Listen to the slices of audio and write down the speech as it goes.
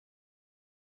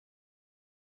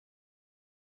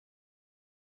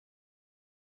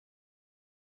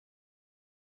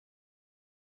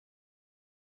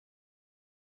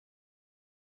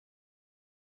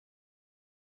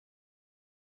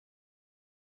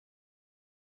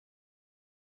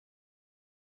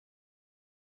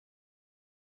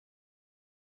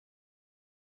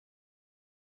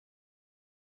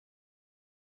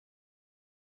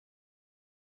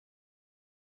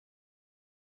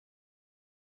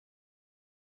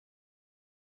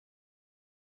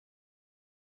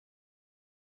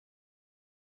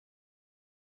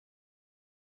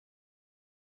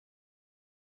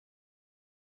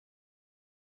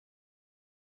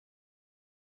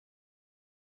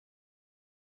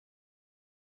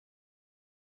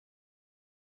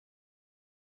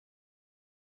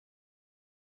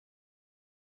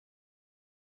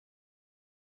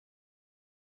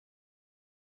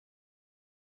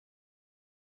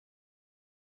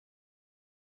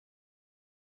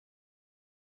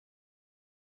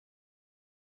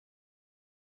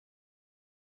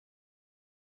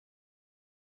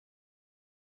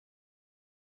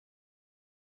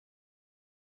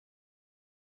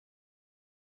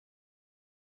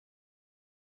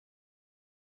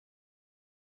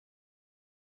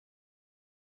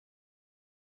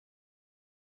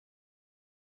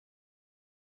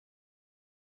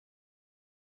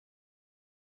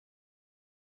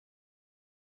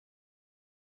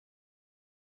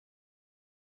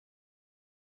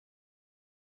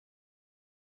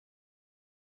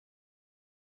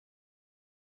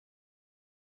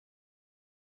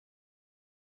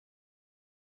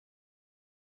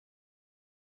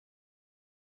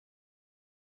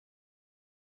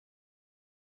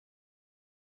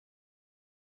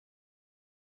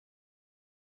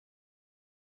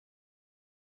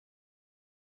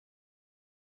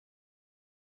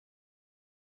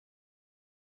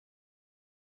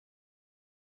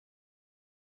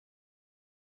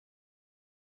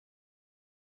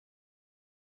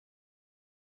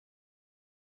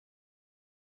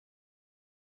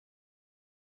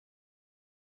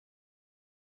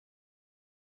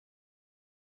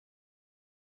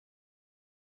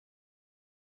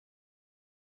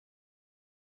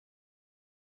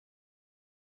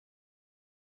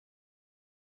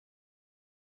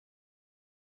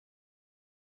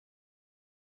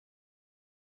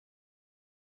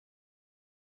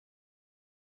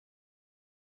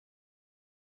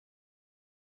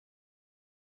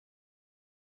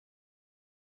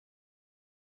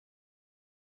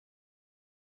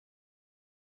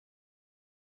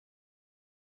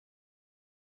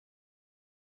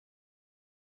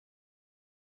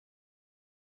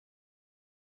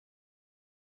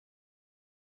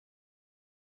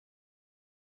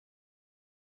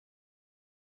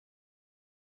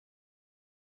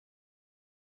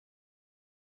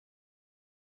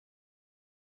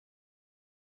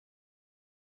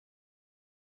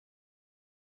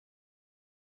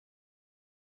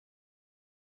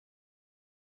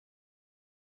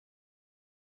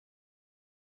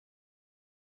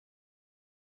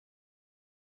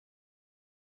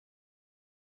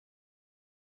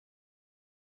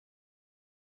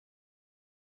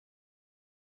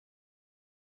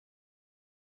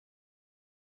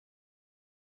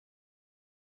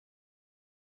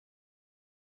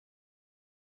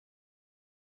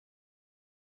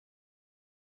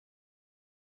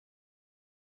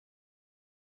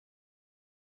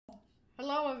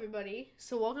Hello everybody,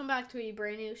 so welcome back to a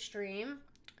brand new stream.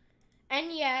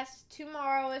 And yes,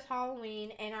 tomorrow is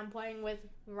Halloween and I'm playing with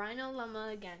Rhino Llama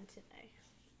again today.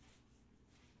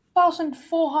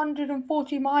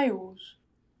 1,440 miles.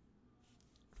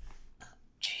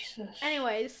 Jesus.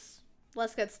 Anyways,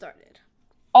 let's get started.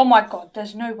 Oh my god,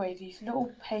 there's no way these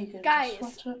little pagans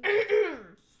Guys,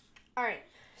 alright,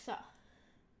 so.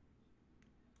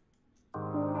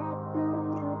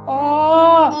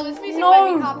 Oh, this music no,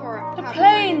 might be copyright. the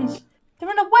planes, they're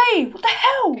in the way, what the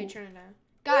hell? Okay, turn it down.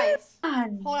 Guys,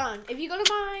 Man. Hold on, if you go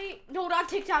to no, not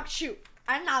TikTok, shoot.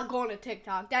 I'm not going to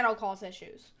TikTok, that'll cause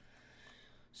issues.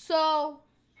 So.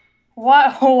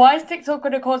 Why is TikTok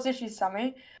going to cause issues,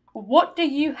 Sammy? What do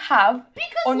you have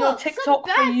on your TikTok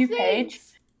For You page?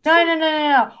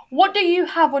 No. What do you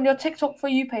have on your TikTok For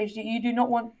You page that you do not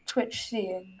want Twitch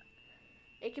seeing?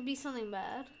 It could be something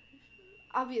bad.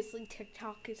 Obviously,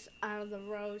 TikTok is out of the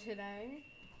road today.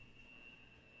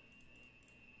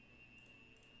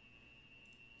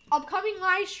 Upcoming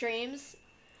live streams.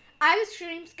 I have a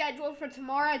stream scheduled for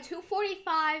tomorrow at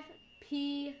 2:45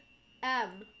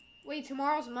 p.m. Wait,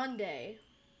 tomorrow's Monday.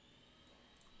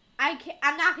 I'm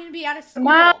not going to be out of school.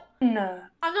 Man.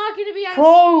 I'm not going to be out Bro,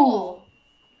 of school.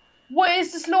 What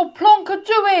is this little plonker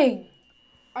doing?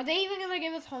 Are they even going to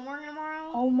give us homework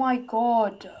tomorrow? Oh my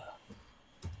god.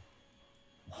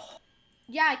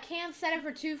 Yeah, I can't set it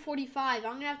for 2:45. I'm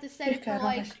going to have to set it for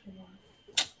like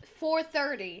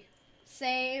 4:30.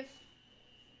 Save.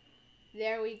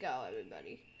 There we go,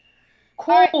 everybody.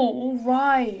 Cool,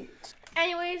 right.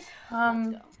 Anyways, let's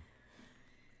go.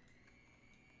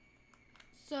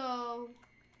 So,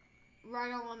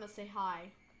 Rhino Llama, say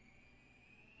hi.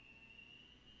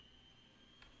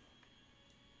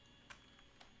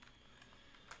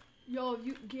 Yo, if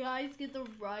you guys get the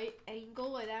right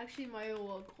angle, it actually might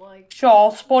look like... Sure,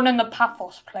 I'll spawn in the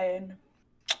Pathos plane.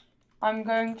 I'm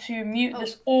going to mute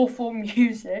this awful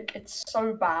music. It's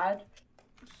so bad.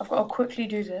 I've got to quickly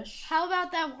do this. How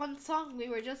about that one song we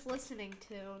were just listening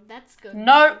to? That's good.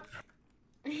 Nope.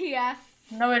 Yes.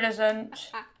 No, it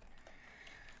isn't.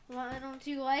 Why don't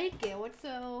you like it? What's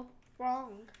so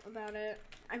wrong about it?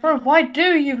 Bro, why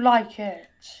do you like it?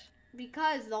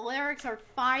 Because the lyrics are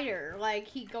fire. Like,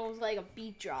 he goes like a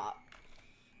beat drop.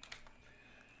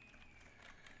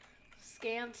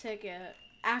 Scam ticket.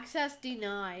 Access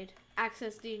denied.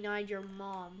 Access denied your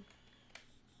mom.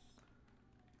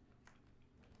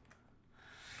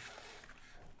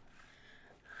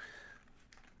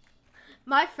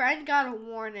 My friend got a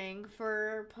warning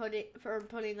for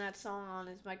putting that song on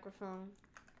his microphone.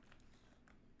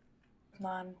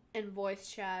 Man. In voice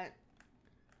chat.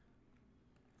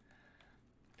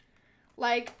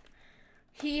 Like,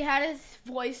 he had his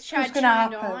voice chat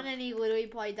turned on and he literally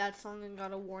played that song and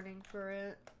got a warning for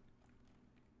it.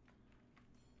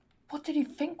 What did he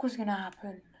think was gonna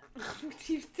happen? What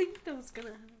do you think that was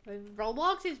gonna happen?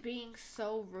 Roblox is being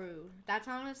so rude. That's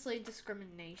honestly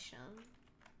discrimination.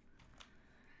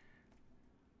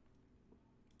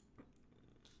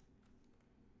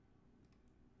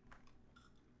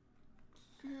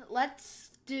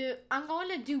 I'm going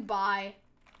to Dubai.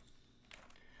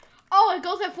 Oh, it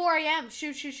goes at 4 a.m.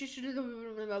 Shoot. Actually,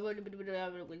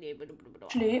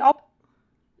 I'll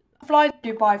fly the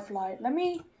Dubai flight. Let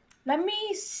me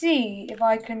see if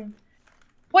I can...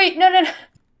 Wait, no.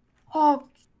 Oh,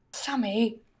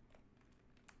 Sammy.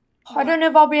 What? I don't know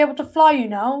if I'll be able to fly you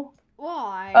now.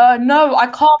 Why? No, I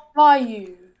can't fly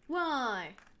you.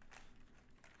 Why?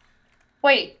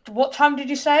 Wait, what time did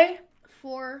you say?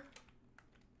 4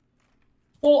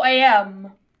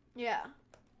 a.m. Yeah.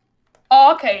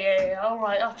 Oh, okay, yeah,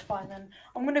 alright, that's fine then.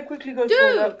 I'm gonna quickly go to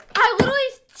Dude, I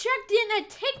literally checked in a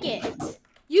ticket.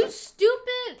 You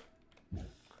stupid.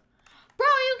 Bro,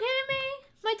 are you kidding me?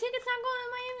 My ticket's not going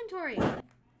in my inventory.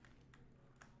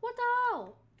 What the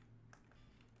hell?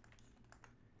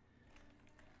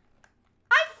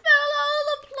 I fell out of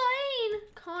the plane.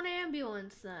 Call an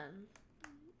ambulance then.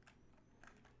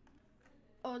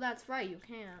 Oh, that's right, you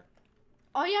can't.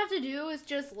 All you have to do is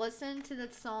just listen to the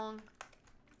song.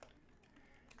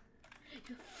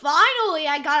 Finally,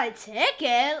 I got a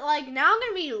ticket. Like, now I'm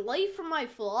gonna be late for my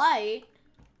flight.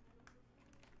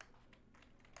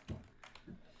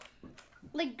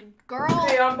 Like, girl.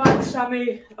 Hey, I'm back,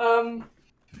 Sammy. Yeah, I'm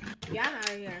out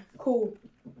of here. Cool.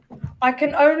 I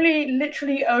can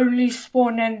literally only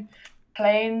spawn in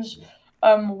planes,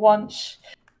 once.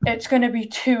 It's gonna be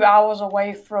 2 hours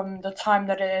away from the time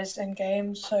that it is in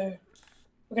game, so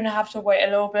we're gonna have to wait a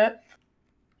little bit.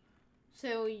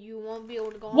 So you won't be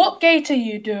able to go on. What gate are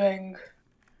you doing?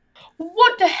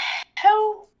 What the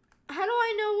hell? How do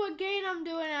I know what gate I'm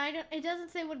doing? It doesn't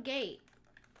say what gate.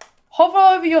 Hover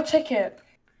over your ticket.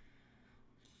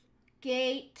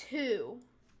 Gate 2.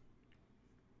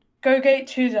 Go gate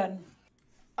 2 then.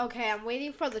 Okay, I'm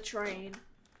waiting for the train.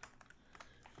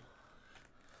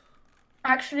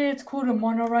 Actually, it's called a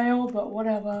monorail, but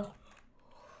whatever.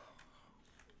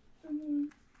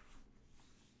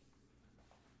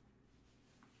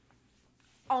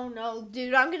 Oh no,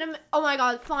 dude, I'm gonna. Oh my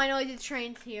god, finally the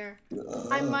train's here.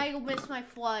 I might miss my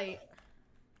flight.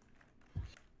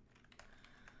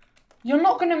 You're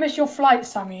not gonna miss your flight,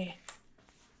 Sammy.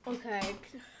 Okay.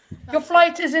 Your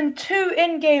flight is in 2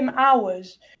 in-game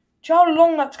hours. Do you know how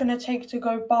long that's gonna take to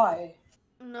go by?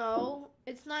 No,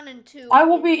 it's not in 2. I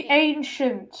will be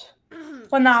ancient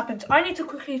when that happens. I need to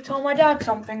quickly tell my dad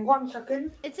something. 1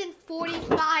 second. It's in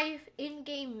 45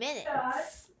 in-game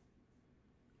minutes.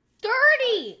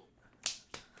 30!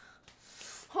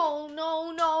 Oh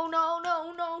no, no, no,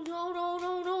 no, no, no, no,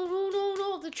 no, no, no, no,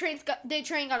 no. The train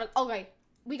gotta, okay.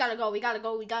 We gotta go. I'm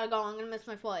gonna miss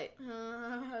my flight.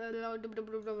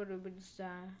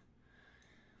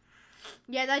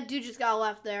 Yeah, that dude just got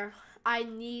left there. I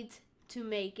need to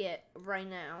make it right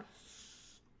now.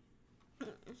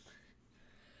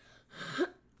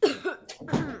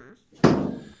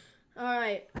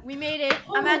 Alright, we made it.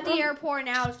 I'm at the airport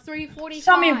now. It's 3:45.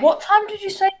 Sammy, what time did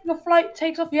you say your flight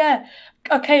takes off? Yeah.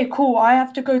 Okay, cool. I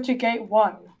have to go to gate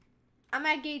 1. I'm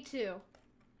at gate 2.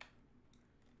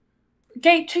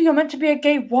 Gate 2, you're meant to be at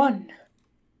gate 1.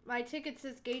 My ticket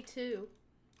says gate 2.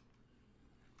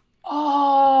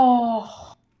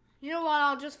 Oh. You know what?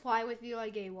 I'll just fly with you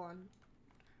at gate 1.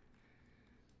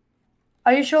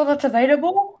 Are you sure that's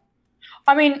available?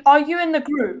 I mean, are you in the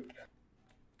group?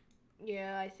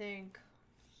 Yeah, I think.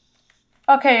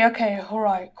 Okay,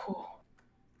 alright, cool.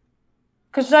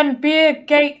 Because then be a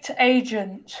gate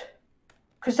agent.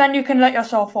 Because then you can let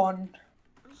yourself on.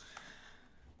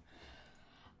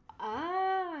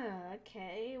 Ah,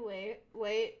 okay. Wait.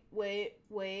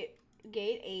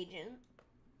 Gate agent.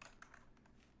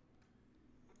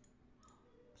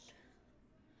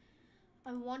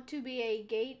 I want to be a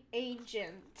gate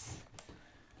agent.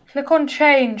 Click on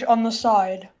change on the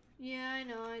side. Yeah, I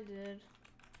know, I did.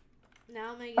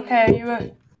 Now I'm at gate Okay, you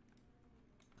were...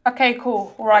 Okay,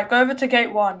 cool. Alright, go over to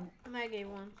gate 1. I'm at gate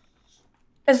 1.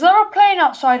 Is there a plane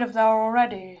outside of there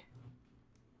already?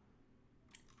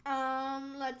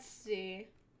 Let's see.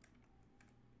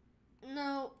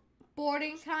 No,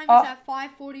 boarding time Oh. is at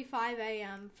 5:45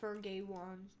 a.m. for gate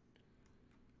 1.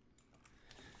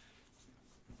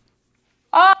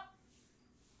 Ah!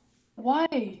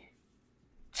 Why?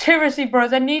 Seriously, bro,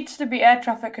 there needs to be air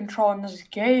traffic control in this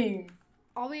game.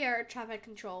 I'll be air traffic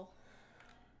control.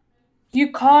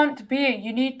 You can't be it.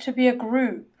 You need to be a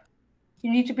group.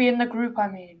 You need to be in the group, I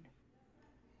mean.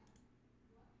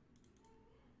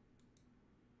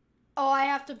 Oh, I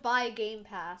have to buy a game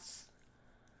pass.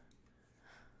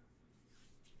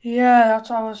 Yeah, that's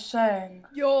what I was saying.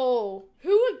 Yo, who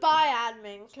would buy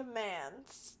admin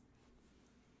commands?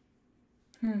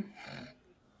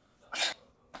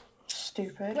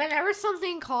 Stupid. Whenever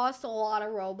something costs a lot of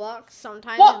Robux,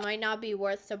 sometimes What? it might not be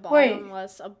worth to buy Wait,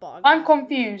 unless a bug I'm happens.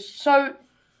 confused. So...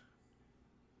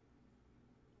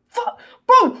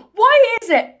 Bro, why is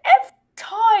it every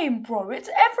time, bro? It's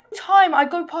every time I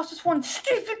go past this one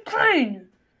stupid plane.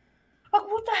 Like,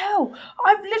 what the hell?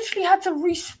 I've literally had to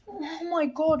respawn. Oh my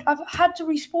god, I've had to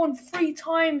respawn 3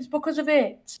 times because of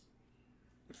it.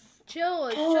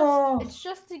 Chill, Oh. it's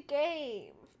just a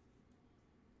game.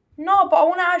 No, but I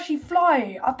want to actually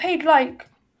fly. I paid like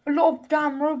a lot of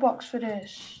damn Robux for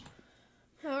this.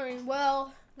 Alright,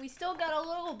 well, we still got a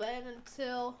little bit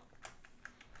until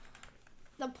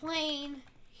the plane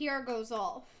here goes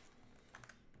off.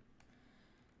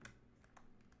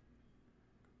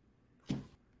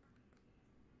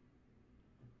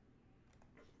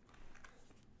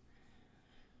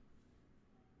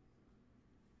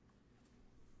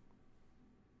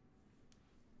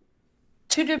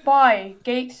 To Dubai,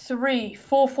 gate 3,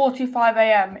 4:45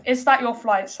 a.m. Is that your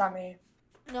flight, Sammy?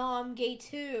 No, I'm gate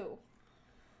 2.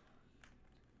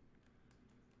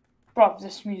 Bruv,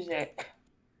 this music.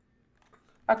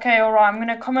 Okay, alright, I'm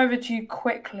gonna come over to you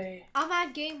quickly. I'm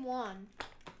at gate 1.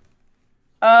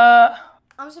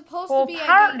 I'm supposed Well, to be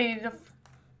apparently at gate...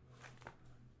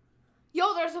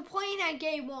 Yo, there's a plane at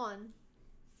gate 1.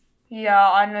 Yeah,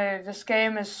 I know. This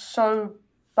game is so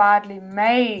badly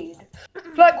made.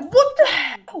 Like, what the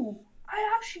hell?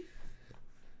 I actually...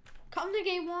 Come to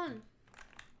gate 1.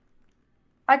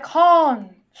 I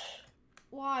can't.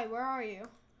 Why? Where are you?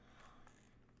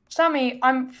 Sammy,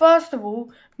 I'm, first of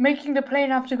all, making the plane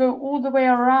have to go all the way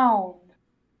around.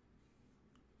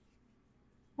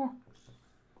 Oh.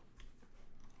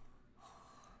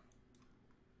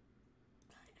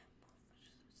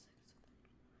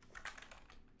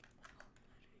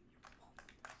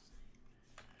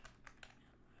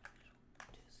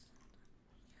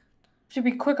 Should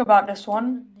be quick about this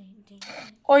one.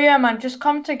 Oh yeah, man, just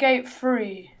come to gate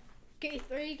 3. Gate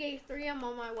 3, I'm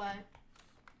on my way.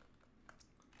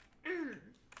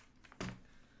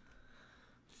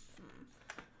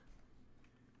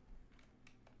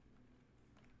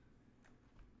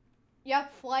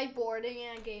 Yep, flight boarding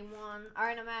at game 1.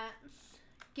 Alright, I'm at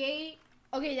gate...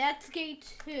 Okay, that's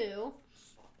gate 2.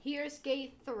 Here's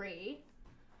gate 3.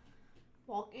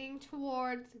 Walking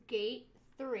towards gate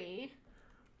 3.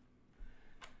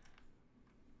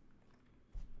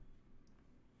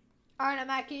 Alright, I'm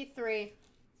at gate 3.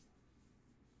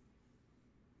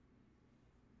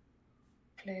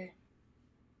 Clear.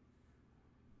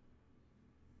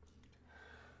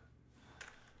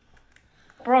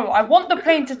 Bro, I want the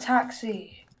plane to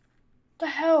taxi. What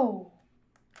the hell?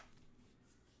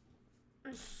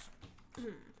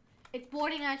 It's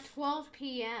boarding at 12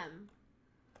 p.m.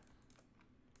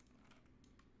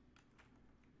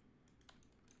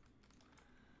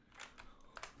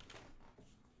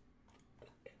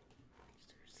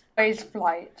 Space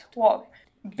flight. What?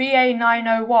 BA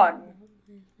 901?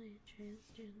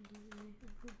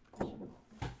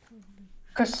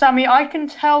 Because, Sammy, I can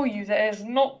tell you that it's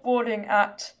not boarding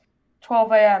at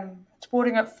 12 a.m. It's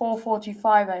boarding at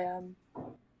 4:45 a.m.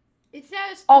 It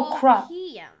says 12 Oh, crap.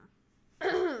 p.m.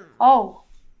 Oh.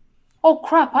 Oh,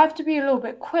 crap. I have to be a little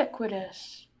bit quick with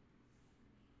this.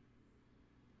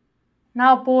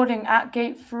 Now boarding at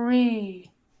gate 3.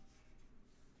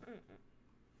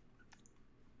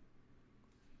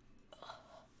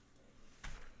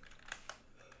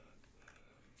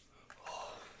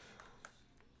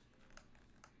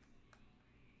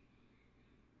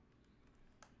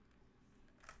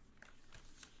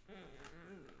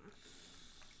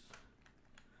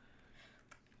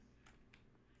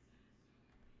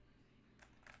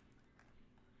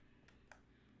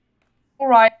 All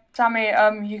right, Sammy,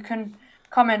 you can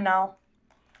come in now.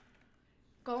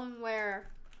 Going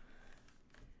where?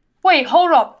 Wait,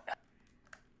 hold up.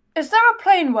 Is there a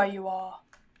plane where you are?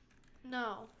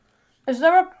 No. Is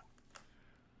there a...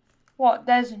 What?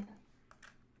 There's...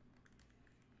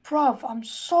 Bruv, I'm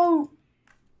so...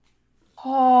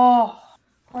 Oh...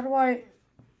 How do I...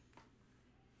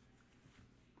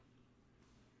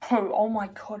 Oh my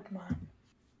god, man.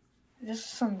 This is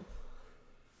some...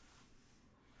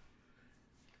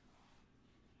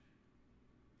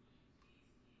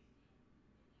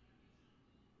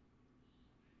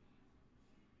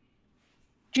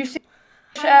 Do you see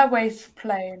Airways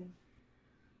plane?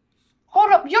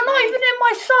 Hold up, you're not even in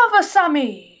my server,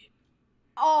 Sammy!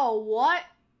 Oh, what?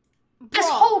 This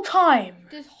Bro, whole time!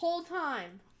 This whole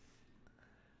time.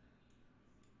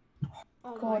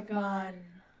 Oh God, my god. man.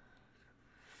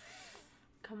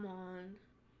 Come on.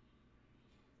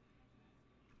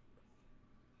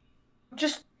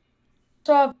 Just...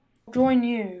 So, join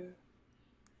you.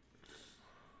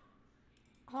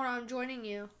 Hold on, I'm joining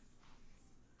you.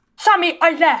 Sammy,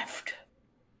 I left!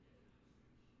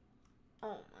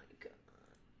 Oh my god.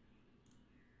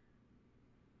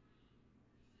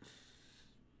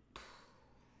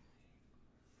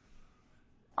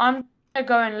 I'm gonna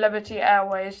go in Liberty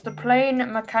Airways. The plane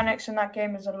mechanics in that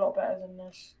game is a lot better than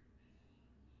this.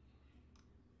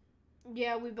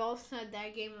 Yeah, we both said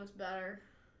that game was better.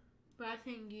 But I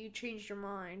think you changed your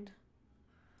mind.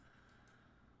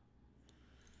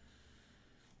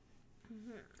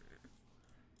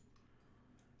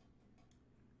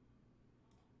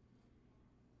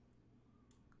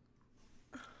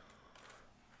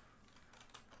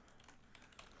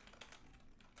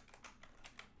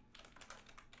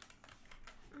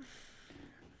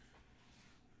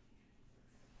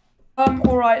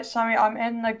 Alright, Sammy, I'm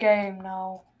in the game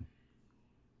now.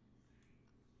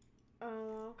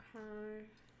 Oh, okay.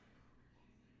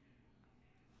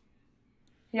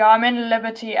 Yeah, I'm in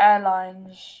Liberty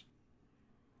Airlines.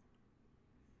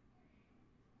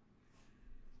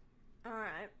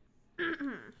 Alright.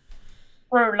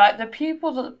 Bro, like, the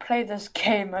people that play this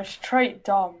game are straight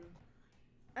dumb.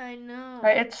 I know.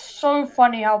 Like, it's so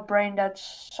funny how brain dead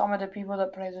some of the people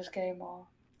that play this game are.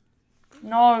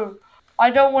 No, I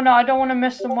don't wanna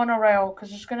miss the monorail,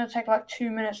 because it's gonna take like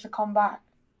 2 minutes to come back.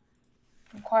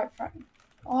 I'm quite frightened.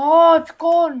 Oh, it's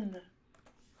gone!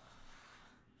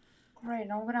 Great,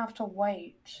 now I'm gonna have to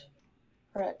wait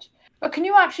for it. But can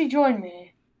you actually join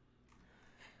me?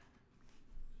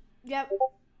 Yep.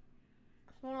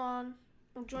 Hold on.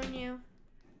 I'll join you.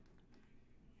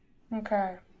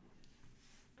 Okay.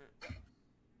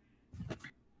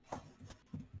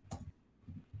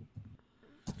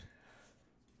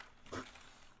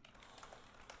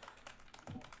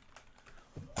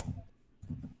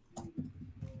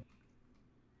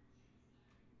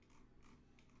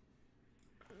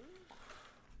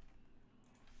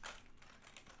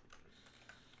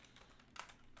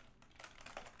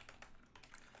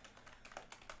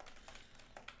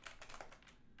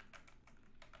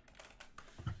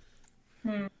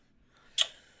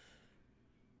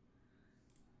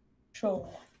 Sure.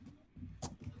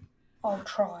 I'll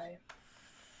try.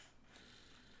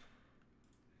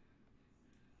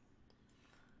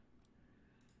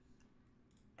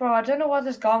 Bro, I don't know why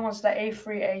this guy wants the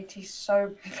A380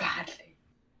 so badly.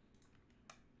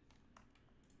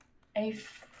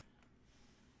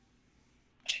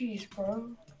 Jeez,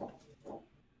 bro.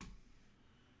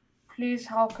 Please,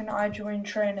 how can I join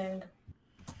training?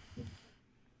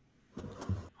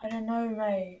 I don't know,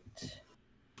 mate.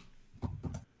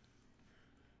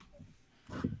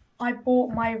 I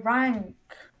bought my rank.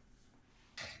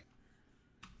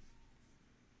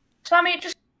 Sammy,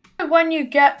 just when you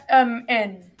get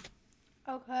in.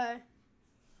 Okay.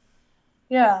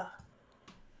 Yeah.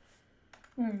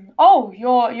 Oh,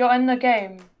 you're in the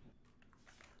game.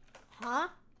 Huh?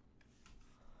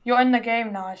 You're in the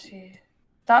game now, I see.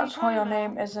 That's why your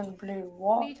name isn't blue.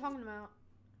 What are you talking about?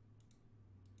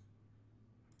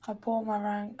 I bought my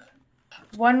rank.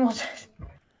 When was it?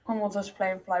 When was this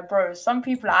plane fly? Bro, some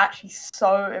people are actually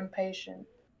so impatient.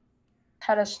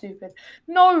 Hella stupid.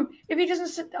 No, if he doesn't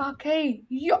sit, okay.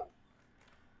 Yo.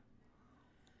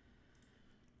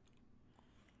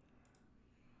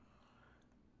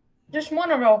 This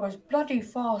monorail goes bloody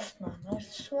fast, man. I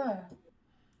swear.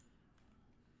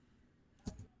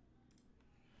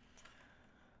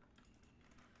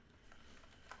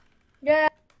 Yeah,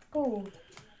 cool.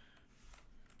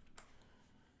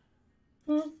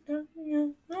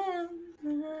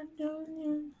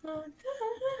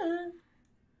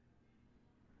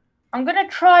 I'm gonna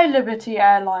try Liberty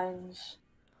Airlines.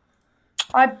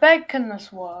 I beg, can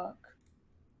this work?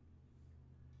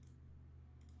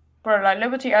 Bro, like,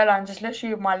 Liberty Airlines is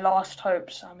literally my last hope,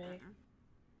 Sammy.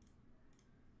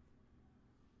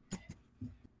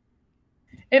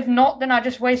 If not, then I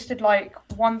just wasted, like,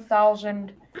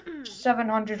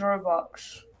 1,700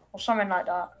 Robux. Or something like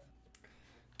that.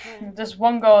 Yeah. This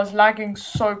one girl is lagging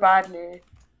so badly.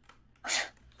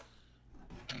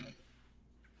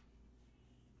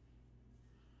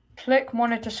 Click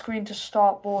monitor screen to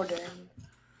start boarding.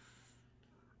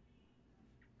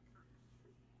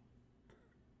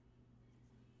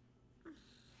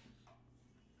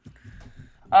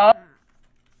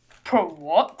 Bro,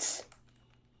 what?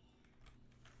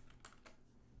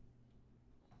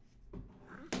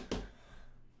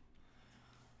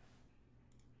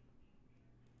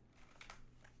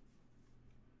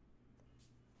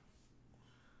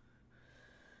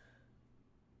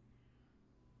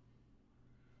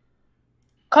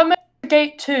 Come in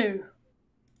gate 2.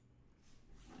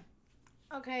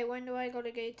 Okay, when do I go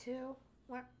to gate 2?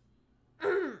 Where?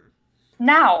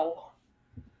 Now.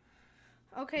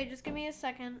 Okay, just give me a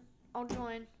second. I'll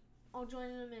join. I'll join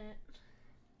in a minute.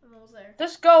 I'm almost there.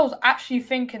 This girl's actually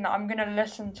thinking that I'm gonna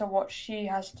listen to what she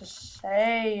has to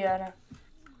say, and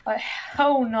like,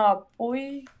 hell no,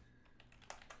 boy.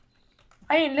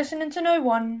 I ain't listening to no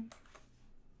one.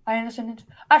 I ain't listening to...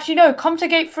 Actually, no, come to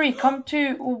gate 3. Come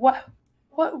to... What?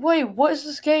 Wait, what is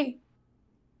this gate?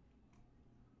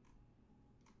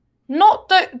 Not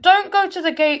the... Don't go to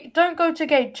the gate... Don't go to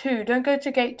gate 2. Don't go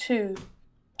to gate 2.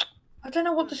 I don't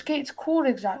know what this gate's called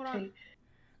exactly.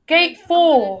 Gate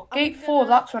 4. Gate 4,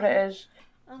 that's what it is.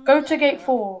 Go to gate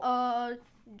 4.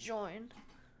 Join.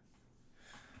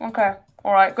 Okay.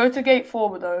 Alright, go to gate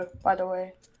 4, though, by the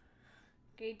way.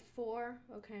 Gate 4?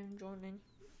 Okay, I'm joining.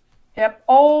 Yep.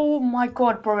 Oh my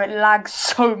god, bro, it lags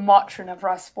so much whenever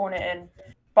I spawn it in.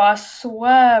 But I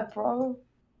swear, bro.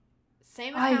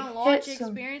 Same account, launch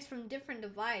experience from different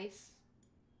device.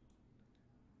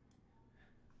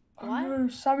 Oh no,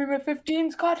 Sammy my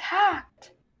 15's got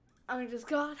hacked. I just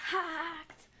got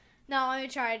hacked. No, let me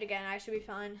try it again. I should be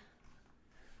fine.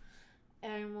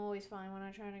 I'm always fine when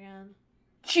I try it again.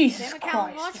 Jesus Same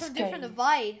account, Christ, launch from different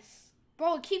device.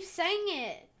 Bro, it keeps saying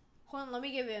it. Hold on, let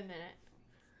me give it a minute.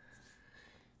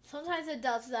 Sometimes it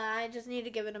does that. I just need to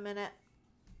give it a minute.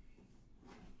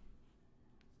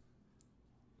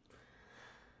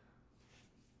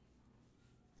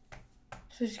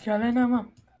 This is killing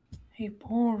him. He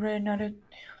pouring at it.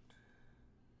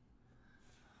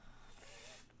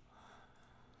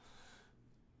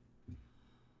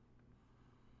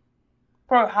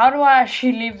 Bro, how do I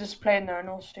actually leave this plane there in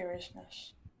all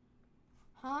seriousness?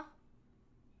 Huh?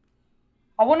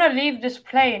 I want to leave this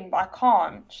plane, but I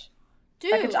can't.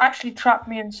 Dude. Like, it's actually trapped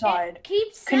me inside. It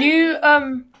keeps saying... Can you,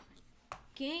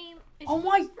 Game... Oh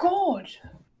my god!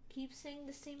 Keep saying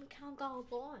the same account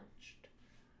got launched.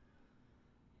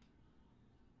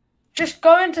 Just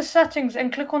go into settings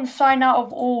and click on sign out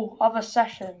of all other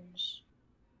sessions.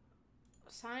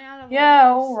 Sign out of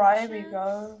all alright, here we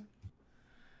go.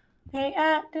 Hey,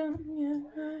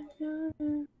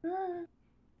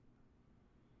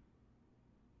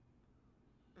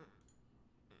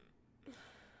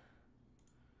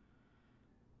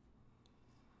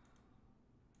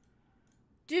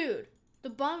 Dude, the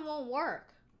button won't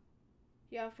work.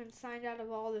 You have been signed out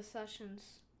of all the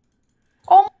sessions.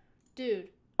 Oh. Dude.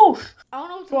 Oh. I don't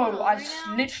know what's Bro, going on right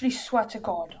now. literally swear to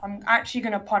God, I'm actually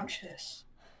gonna punch this.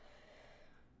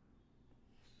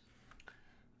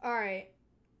 Alright.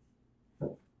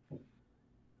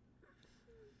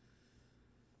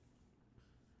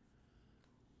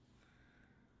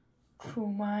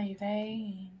 Through my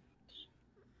veins.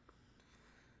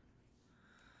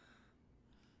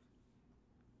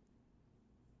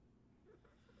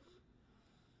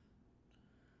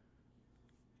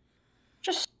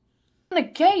 Just on the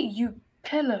gate, you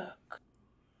pillock.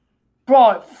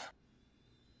 Bruv.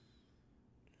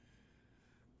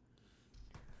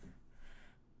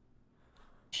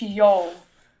 Yo.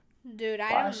 Dude,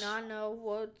 I do not know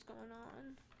what's going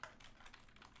on.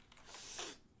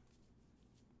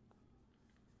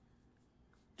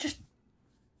 Just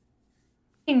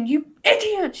in, you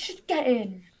idiots, just get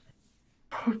in.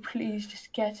 Oh, please,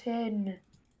 just get in.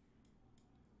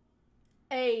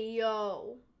 Hey,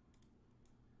 yo.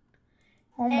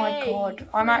 Oh my God,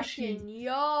 I'm actually...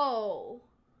 Yo.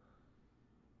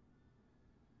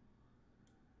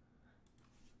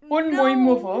 On my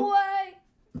mother. Way.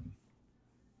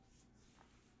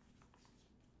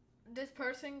 This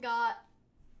person got...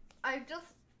 I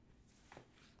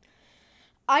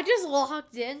just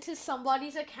logged into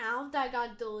somebody's account that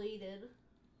got deleted.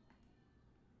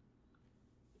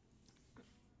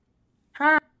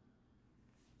 Huh?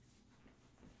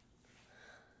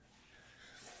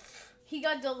 He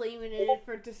got deleted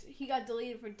for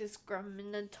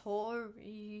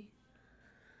discriminatory.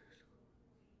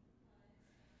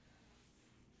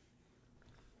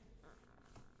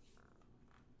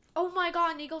 Oh my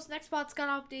God, Neagle's next bots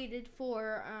got updated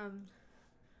for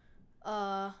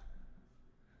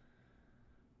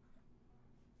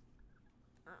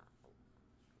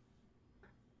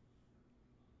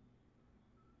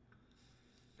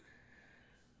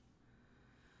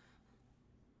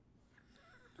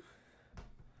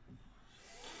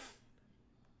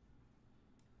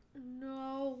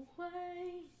no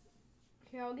way.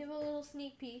 Here, I'll give a little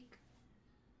sneak peek.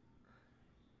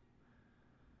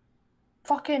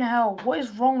 Fucking hell, what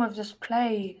is wrong with this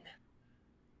plane?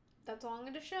 That's all I'm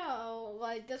gonna show.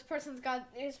 Like, this person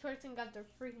got their freaking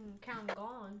account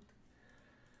gone.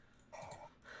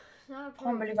 I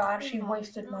can't believe I actually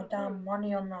wasted my damn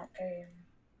money on that game.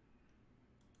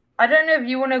 I don't know if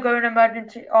you want to go in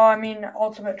emergency,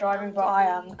 ultimate driving, but I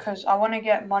am, because I want to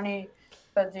get money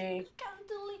for the...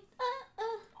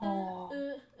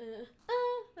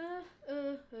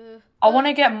 I want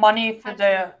to get money for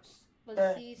the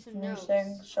see some new notes.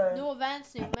 thing, so... New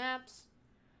events, new maps.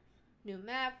 New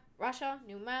map, Russia,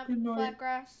 new map,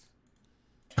 flatgrass.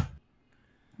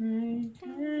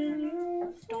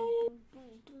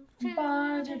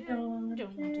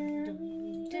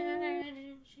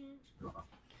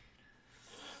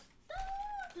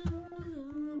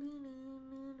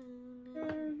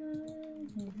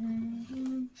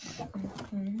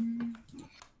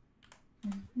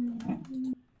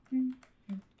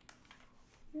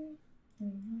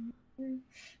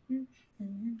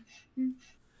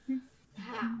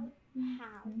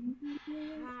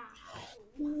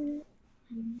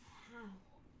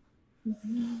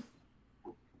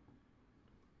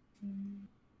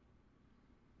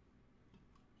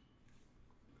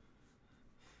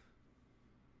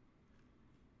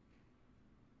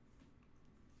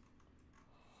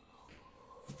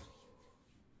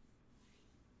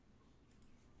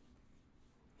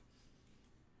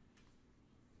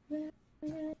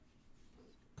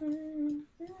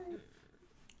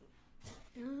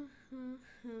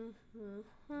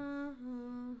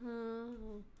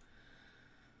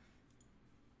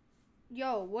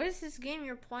 Yo, what is this game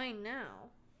you're playing now?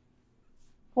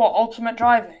 What, ultimate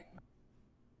driving?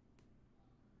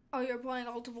 Oh, you're playing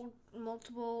ultimate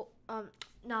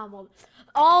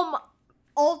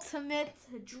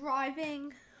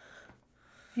driving.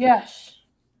 Yes.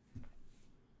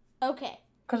 Okay.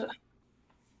 Because...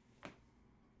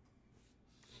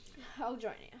 I'll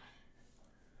join you.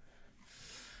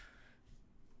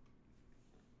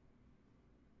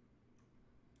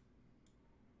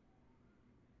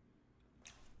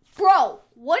 Bro,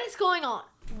 what is going on?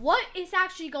 What is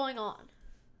actually going on?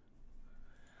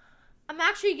 I'm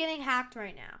actually getting hacked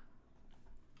right now.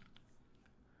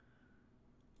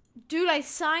 Dude, I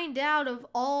signed out of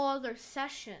all other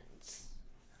sessions.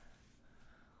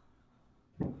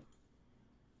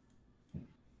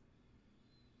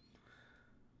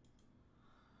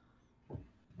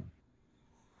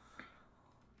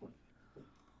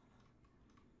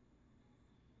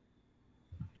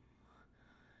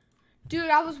 Dude,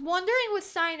 I was wondering what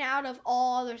sign out of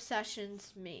all other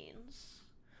sessions means.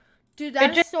 Dude,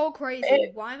 that is so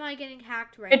crazy. Why am I getting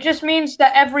hacked right now? It just means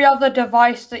that every other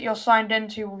device that you're signed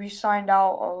into will be signed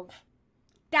out of.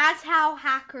 That's how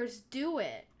hackers do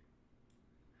it.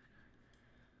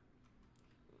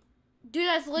 Dude,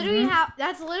 that's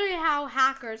literally how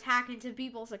hackers hack into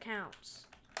people's accounts.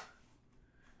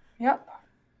 Yep.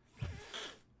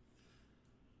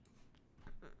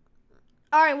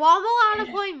 Alright, well, I'm allowed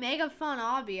to play Mega Fun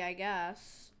Obby, I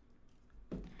guess.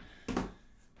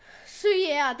 So,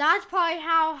 yeah, that's probably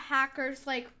how hackers,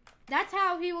 like, that's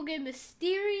how people get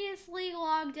mysteriously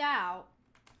logged out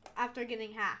after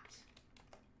getting hacked.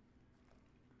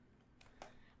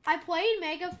 I played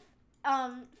Mega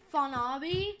Fun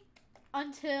Obby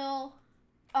until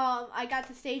I got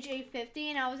to stage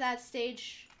 850, and I was at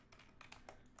stage...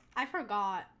 I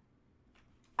forgot.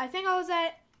 I think I was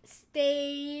at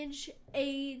stage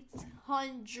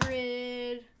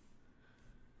 800.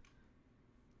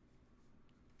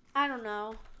 I don't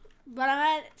know. But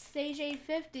I'm at stage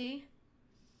 850.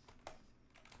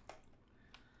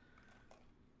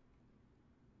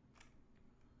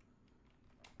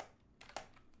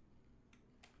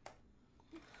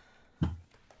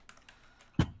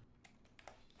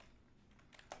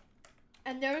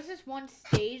 And there was this one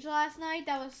stage last night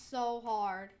that was so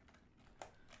hard.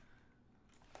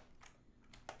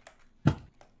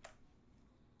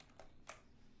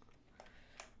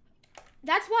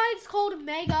 That's why it's called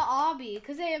Mega Obby,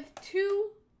 because they have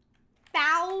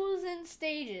 2,000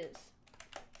 stages.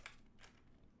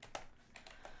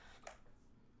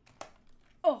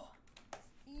 Oh.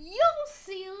 You'll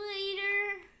see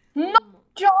later. No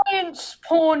giants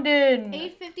spawned in.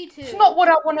 852. It's not what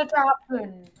I wanted to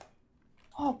happen.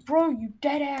 Oh, bro, you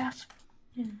dead ass.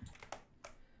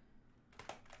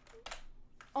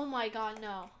 Oh my god,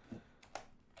 no.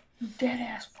 You dead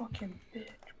ass fucking bitch,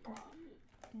 bro.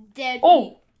 Deadbeat.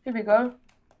 Oh, here we go.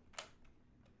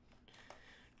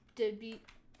 Deadbeat.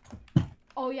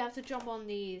 Oh, you have to jump on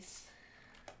these.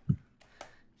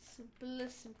 Simple,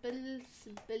 simple,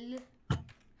 simple.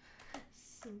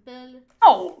 Simple.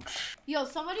 Ouch. Yo,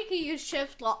 somebody could use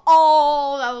shift lock.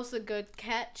 Oh, that was a good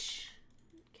catch.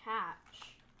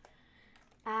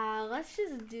 Let's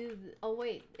just do... Oh,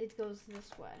 wait. It goes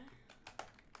this way.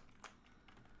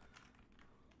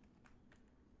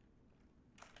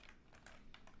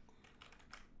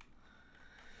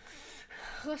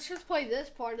 Let's just play this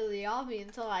part of the obby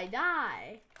until I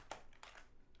die.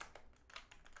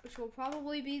 Which will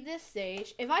probably be this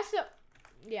stage. If I still...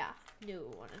 Yeah, knew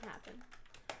it wouldn't happen.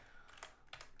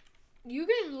 You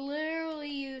can literally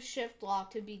use shift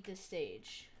lock to beat this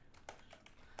stage.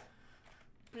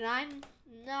 But I'm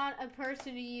not a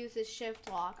person who uses shift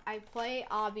lock. I play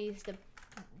obbies the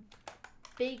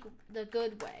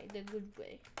good way.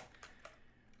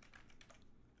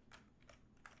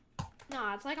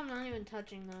 Nah, it's like I'm not even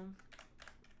touching them.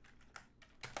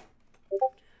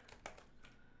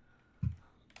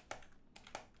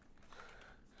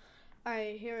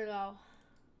 Alright, here we go.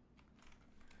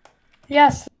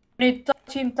 Yes, I need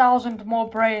 13,000 more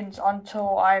brains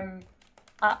until I'm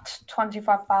at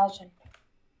 25,000.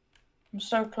 I'm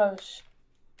so close.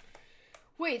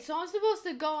 Wait, so I'm supposed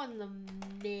to go in the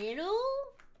middle?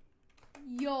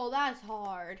 Yo, that's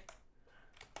hard.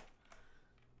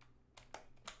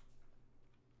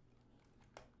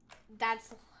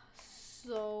 That's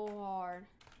so hard.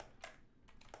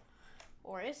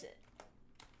 Or is it?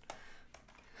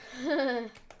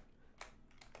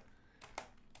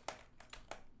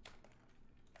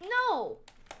 No!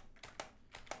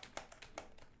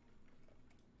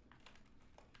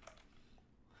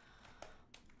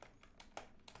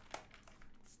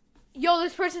 Yo,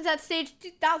 this person's at stage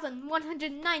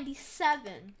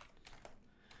 2,197.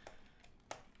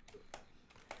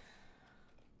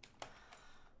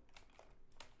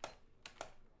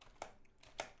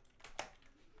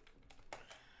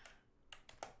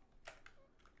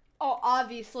 Oh,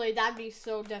 obviously, that'd be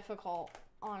so difficult.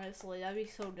 Honestly, that'd be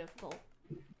so difficult.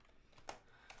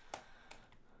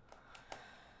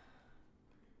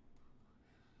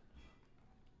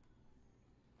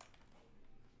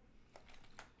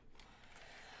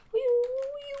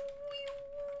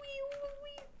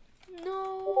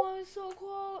 No, I'm so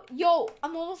close. Yo,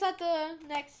 I'm almost at the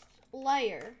next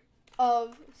layer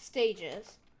of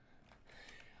stages.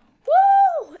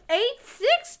 Woo!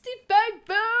 860,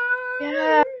 baby!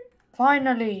 Yeah,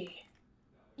 finally.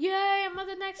 Yay, I'm at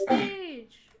the next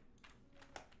stage.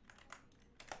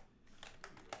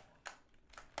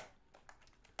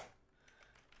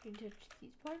 You can touch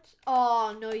these parts?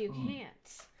 Oh, no, you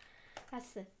can't.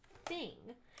 That's the thing.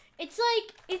 It's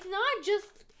like, it's not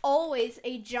just always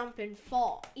a jump and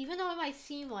fall, even though it might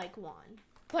seem like one.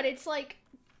 But it's like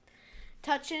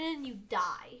touching it and you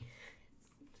die.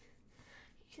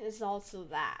 There's also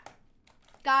that.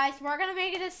 Guys, we're gonna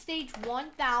make it to stage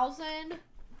 1000.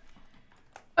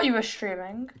 Oh, you were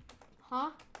streaming.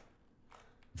 Huh?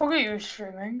 Forgot you were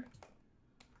streaming.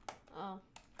 Oh.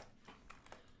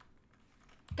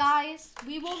 Guys,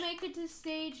 we will make it to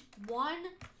stage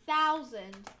 1000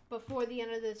 before the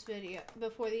end of this video,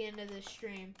 before the end of this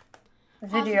stream.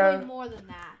 Possibly more than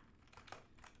that.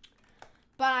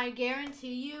 But I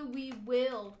guarantee you we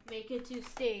will make it to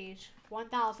stage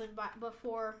 1000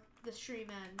 before the stream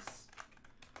ends.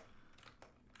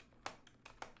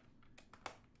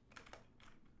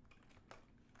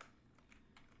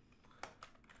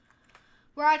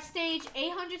 We're at stage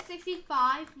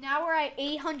 865. Now we're at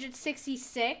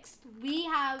 866. We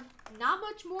have not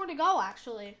much more to go,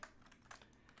 actually.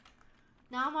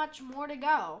 Not much more to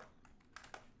go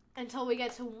until we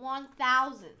get to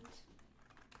 1000.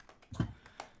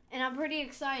 And I'm pretty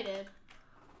excited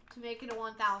to make it to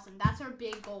 1000. That's our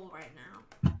big goal right now.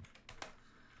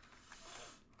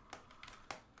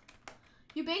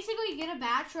 You basically get a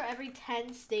badge for every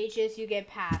 10 stages you get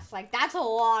past. Like that's a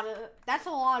lot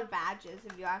of badges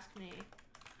if you ask me.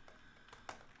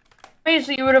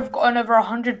 Basically, you would have gotten over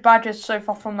 100 badges so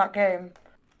far from that game.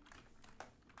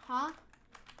 Huh?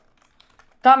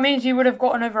 That means you would have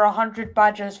gotten over 100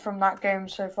 badges from that game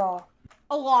so far.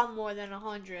 A lot more than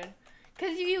 100.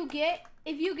 Cause if you get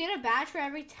a badge for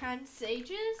every 10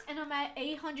 stages, and I'm at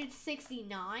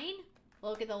 869,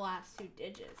 look at the last two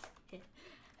digits.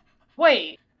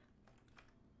 Wait.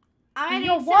 I'm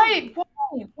at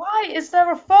why is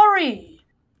there a furry?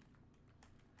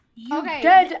 You okay.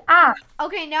 Dead ass.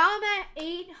 Okay, now I'm at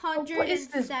 870. What is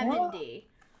this, what?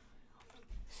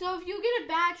 So if you get a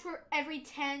badge for every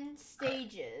 10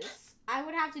 stages, I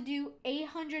would have to do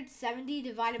 870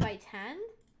 divided by 10.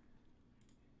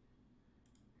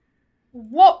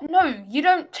 What? No, you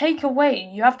don't take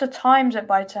away. You have to times it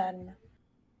by 10.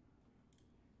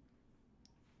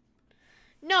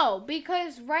 No,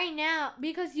 because right now,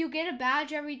 because you get a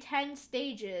badge every 10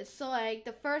 stages. So, like,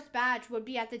 the first badge would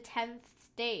be at the 10th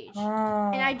stage.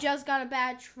 Oh. And I just got a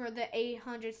badge for the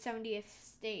 870th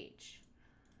stage.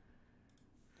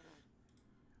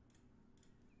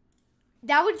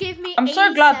 That would give me I'm 87.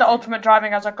 so glad that Ultimate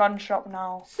Driving has a gun shop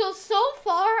now. So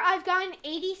far, I've gotten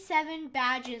 87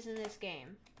 badges in this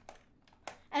game.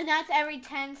 And that's every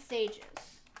 10 stages.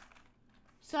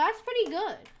 So that's pretty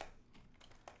good.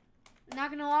 Not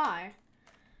gonna lie.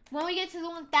 When we get to the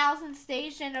 1000th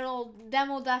stage, then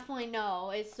we'll definitely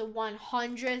know it's the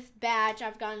 100th badge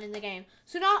I've gotten in the game.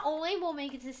 So not only will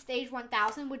make it to stage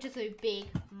 1000, which is a big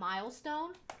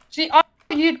milestone. See, I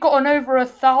thought you'd gotten over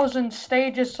 1,000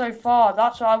 stages so far.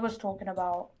 That's what I was talking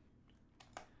about.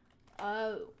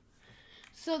 Oh.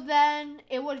 So then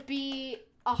it would be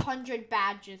 100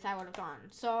 badges I would have gotten.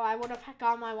 So I would have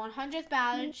gotten my 100th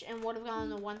badge and would have gotten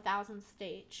the 1000th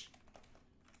stage.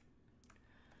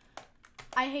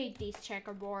 I hate these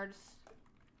checkerboards.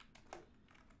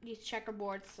 These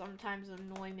checkerboards sometimes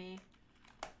annoy me.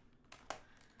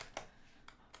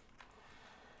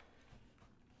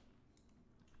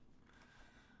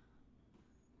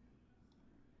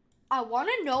 I want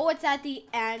to know what's at the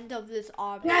end of this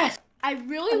obby. Yes! I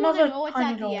really want to know what's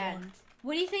at the end.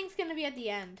 What do you think's going to be at the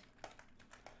end?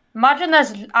 Imagine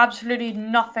there's absolutely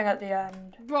nothing at the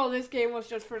end. Bro, this game was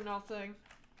just for nothing.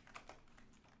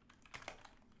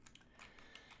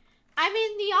 I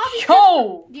mean, the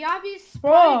obby's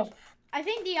bro. I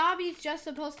think the obby's just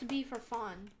supposed to be for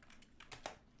fun.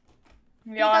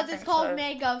 Yeah, because it's called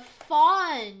Mega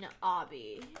Fun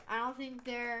Obby. I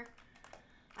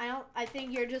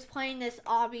think you're just playing this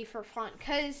obby for fun.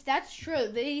 Because that's true.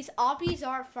 These obbies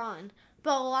are fun.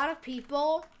 But a lot of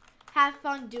people have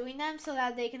fun doing them so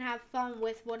that they can have fun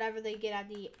with whatever they get at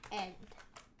the end.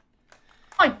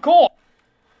 My God.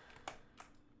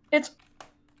 It's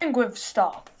with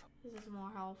stuff. This is more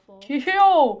helpful.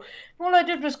 Yo, all I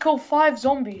did was kill 5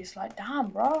 zombies. Like, damn,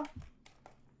 bro.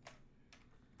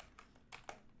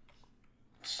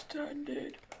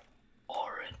 Standard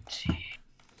warranty.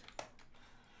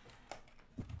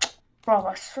 Bro,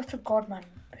 I swear to God, man.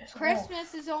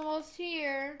 Christmas is almost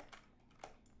here.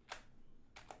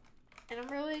 And I'm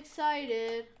really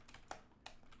excited.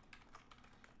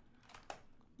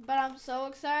 But I'm so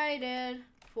excited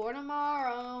for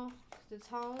tomorrow. 'Cause it's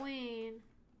Halloween.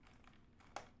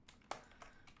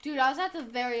 Dude, I was at the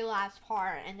very last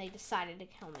part and they decided to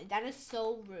kill me. That is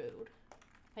so rude.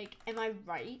 Like, am I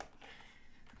right?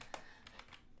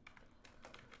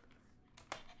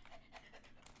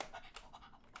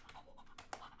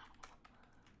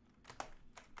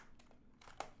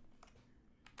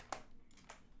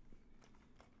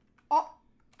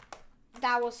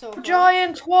 That was so close.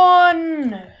 Giant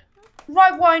one!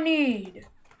 Right what I need.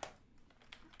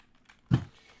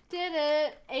 Did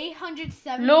it.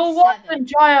 877. Little ones and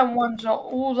giant ones are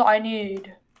all that I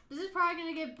need. This is probably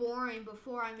going to get boring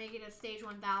before I make it a stage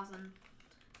 1000.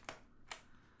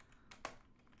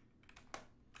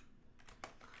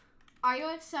 Are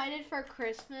you excited for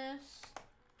Christmas?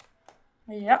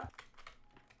 Yep.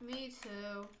 Me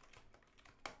too.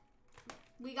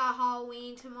 We got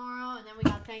Halloween tomorrow, and then we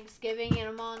got Thanksgiving in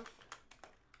a month.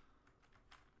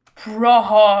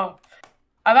 Bruh.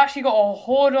 I've actually got a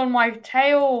horde on my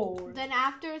tail. Then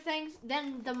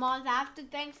then the month after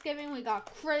Thanksgiving, we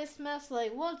got Christmas.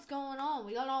 Like, what's going on?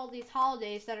 We got all these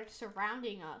holidays that are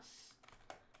surrounding us.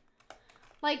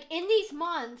 Like, in these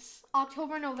months,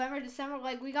 October, November, December,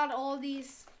 like, we got all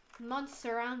these months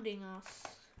surrounding us.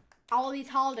 All these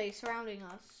holidays surrounding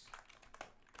us.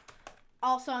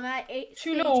 Also, I'm at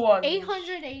 881.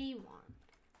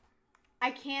 I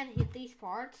can't hit these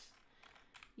parts.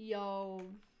 Yo,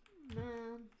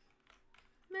 man,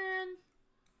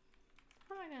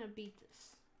 how am I gonna beat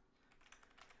this?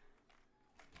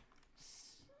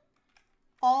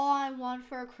 All I want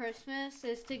for Christmas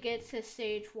is to get to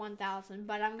stage 1000,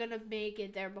 but I'm gonna make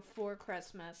it there before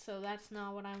Christmas, so that's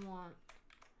not what I want.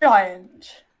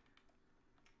 Giant.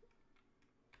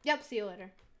 Yep, see you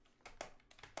later.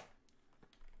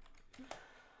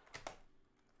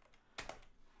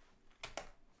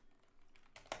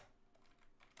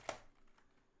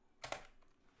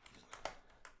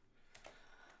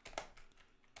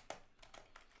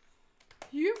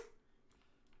 You.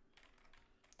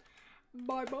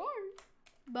 Bye-bye.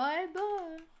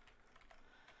 Bye-bye.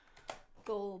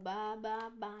 Go bye-bye.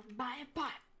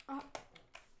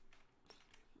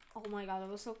 Oh my god, that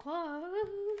was so close.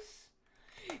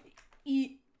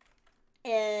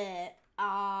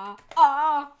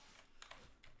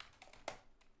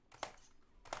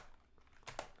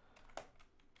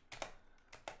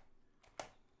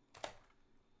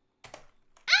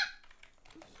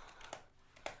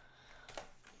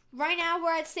 Right now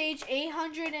we're at stage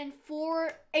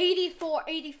 84.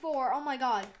 Oh my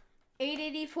god.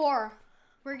 884.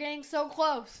 We're getting so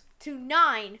close to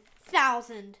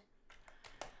 9,000.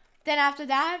 Then after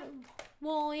that,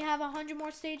 we'll only have 100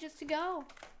 more stages to go.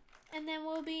 And then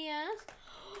we'll be asked,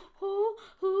 who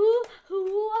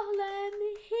let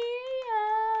me hear?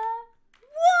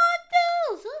 What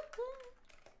else?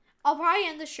 I'll probably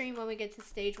end the stream when we get to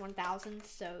stage 1000,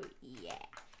 so yeah.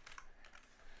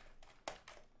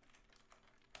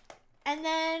 And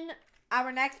then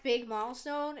our next big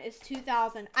milestone is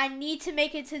 2000. I need to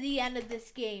make it to the end of this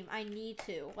game. I need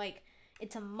to. Like,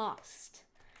 it's a must.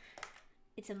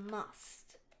 It's a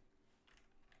must.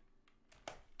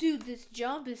 Dude, these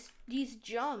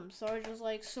jumps are just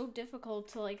like so difficult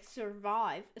to like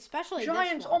survive, especially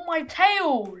Giants this one. on my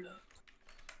tail.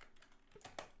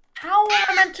 How am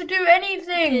I meant to do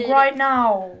anything right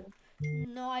now?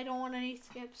 No, I don't want any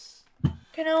skips.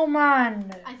 Hell,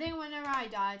 man. I think whenever I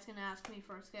die, it's gonna ask me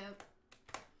for a skip.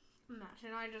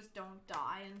 Imagine I just don't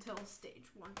die until stage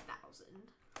 1000.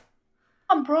 Come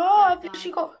on, bro. I've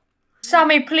actually got.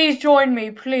 Sammy, please join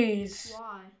me, please.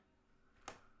 Why?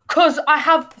 Because I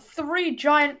have 3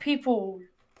 giant people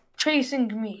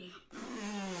chasing me.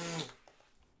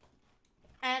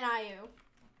 And you.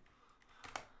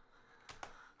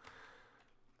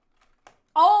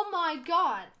 Oh my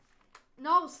god.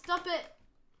 No, stop it.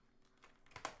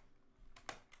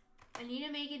 I need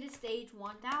to make it to stage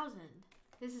 1000.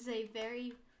 This is a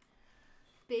very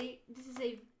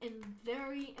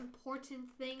very important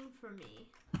thing for me.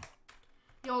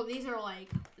 Yo, these are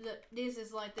like this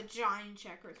is like the giant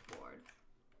checkers board.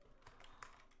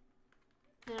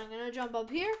 Then I'm gonna jump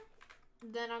up here.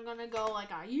 Then I'm gonna go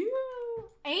like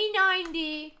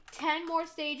A90. 10 more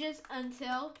stages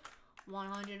until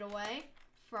 100 away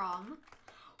from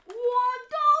 1000.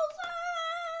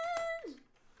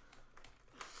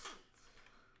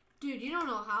 Dude, you don't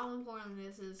know how important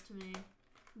this is to me.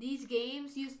 These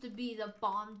games used to be the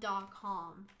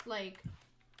bomb.com. Like,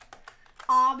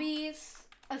 obbies,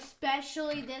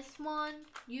 especially this one,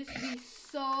 used to be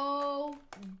so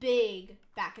big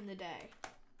back in the day.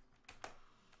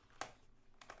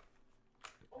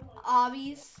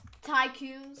 Obbies,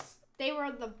 tycoons, they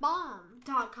were the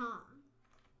bomb.com.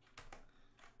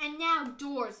 And now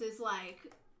Doors is like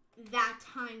that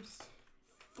times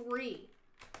 3.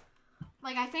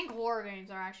 Like, I think horror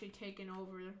games are actually taking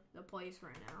over the place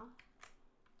right now.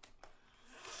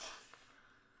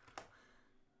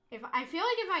 I feel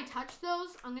like if I touch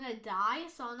those, I'm gonna die,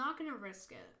 so I'm not gonna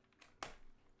risk it.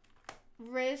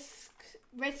 Risk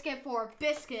it for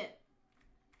biscuit.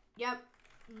 Yep,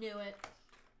 knew it.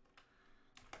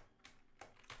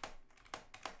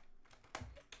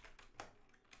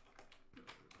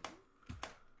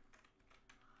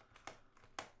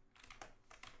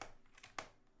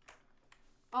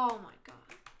 Oh my god.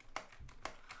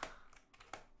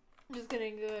 I'm just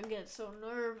gonna get so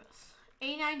nervous.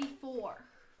 894.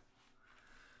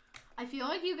 I feel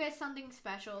like you get something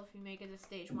special if you make it to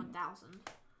stage 1000.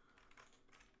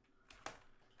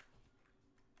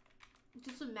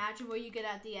 Just imagine what you get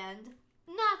at the end.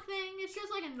 Nothing. It's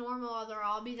just like a normal other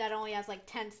obby that only has like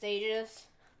 10 stages.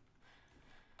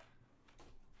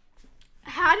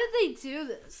 How did they do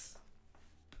this?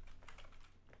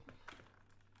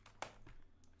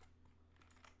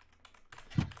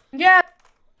 Yeah.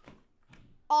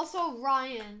 Also,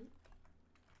 Ryan.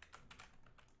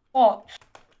 What?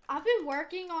 I've been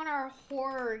working on our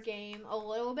horror game a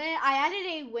little bit. I added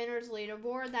a winner's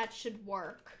leaderboard that should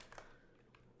work.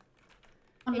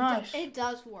 Oh, nice. It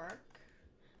does work.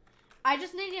 I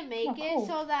just need to make cool. it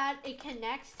so that it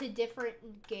connects to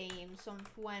different games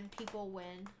when people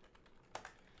win.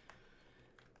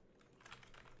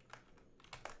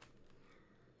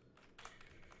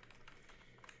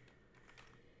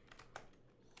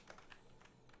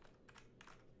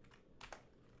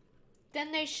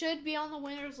 Then they should be on the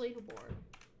winner's leaderboard.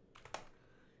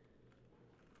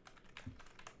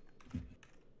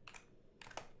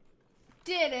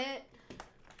 Did it.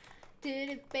 Did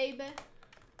it, baby.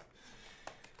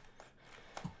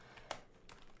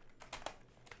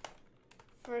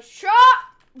 First shot!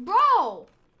 Bro!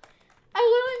 I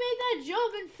literally made that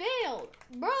jump and failed.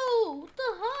 Bro, what the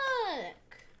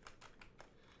heck?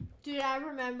 Dude, I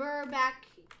remember back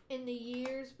in the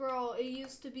years, bro, it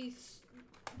used to be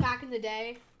back in the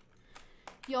day.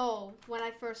 Yo, when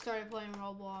I first started playing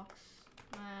Roblox,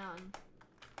 man,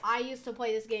 I used to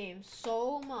play this game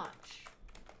so much.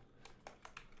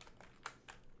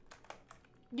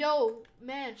 Yo,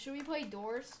 man, should we play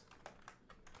Doors?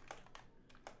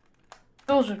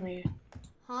 Doors with me.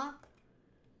 Huh?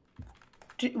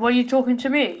 Were you talking to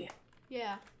me?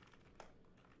 Yeah.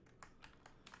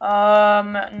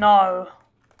 No.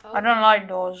 Okay. I don't like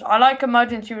Doors. I like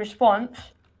emergency response.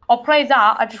 I'll play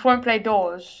that, I just won't play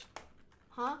Doors.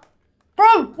 Huh?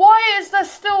 Bro, why is there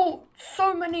still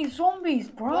so many zombies,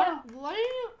 bro?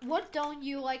 What don't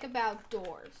you like about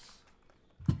Doors?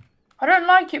 I don't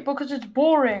like it because it's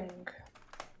boring.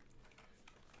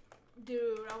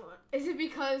 Dude, is it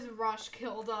because Rush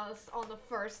killed us on the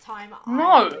first time?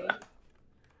 No.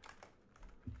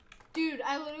 Dude,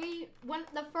 I literally,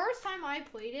 the first time I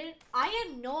played it, I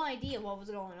had no idea what was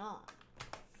going on.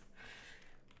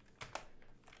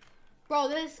 Bro,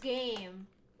 this game.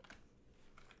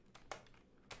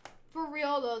 For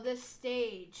real though, this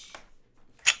stage.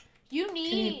 You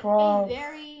need a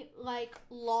very, like,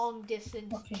 long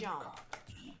distance jump. God.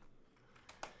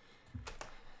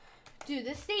 Dude,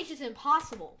 this stage is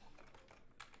impossible.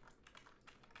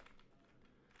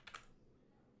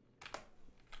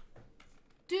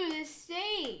 Dude, this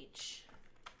stage.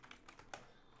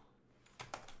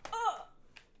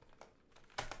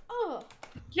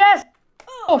 Yes!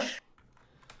 Push!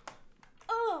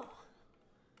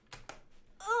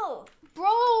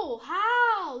 Bro,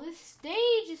 how? This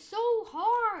stage is so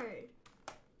hard.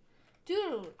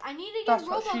 Dude, I need to get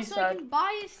Roblox so I can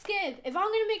buy a skip. If I'm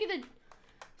going to make it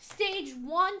a stage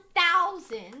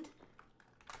 1000.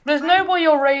 There's no way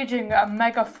you're raging at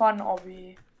mega fun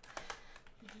obby.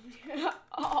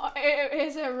 Oh,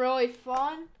 is it really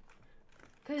fun?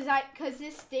 Cause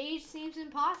this stage seems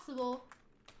impossible.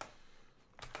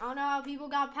 I don't know how people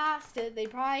got past it. They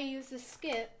probably used a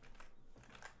skip.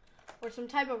 Or some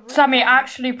type of... Sammy,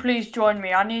 actually, please join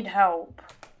me. I need help.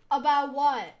 About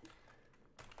what?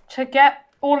 To get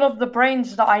all of the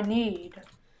brains that I need.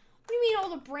 What do you mean all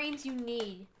the brains you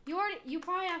need? You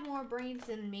probably have more brains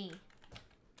than me.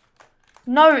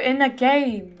 No, in a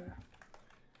game.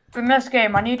 In this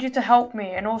game, I need you to help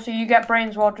me. And also, you get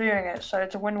brains while doing it. So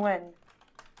it's a win-win.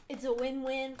 It's a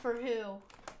win-win for who?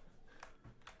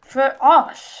 For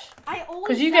us.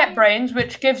 Because you get brains,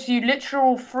 which gives you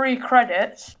literal free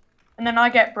credits. And then I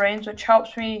get brains, which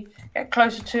helps me get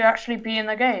closer to actually be in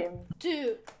the game.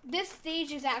 Dude, this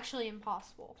stage is actually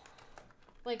impossible.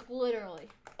 Like, literally.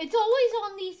 It's always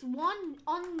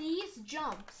on these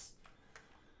jumps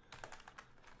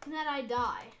that I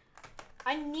die.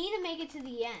 I need to make it to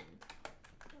the end.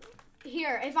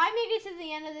 Here, if I make it to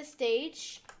the end of this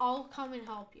stage, I'll come and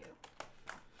help you.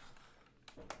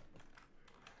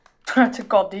 To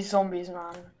God, these zombies,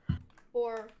 man.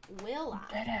 Or will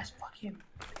I? Dead ass fucking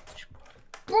bitch,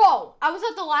 bro, I was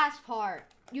at the last part.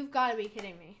 You've got to be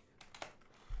kidding me.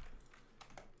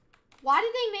 Why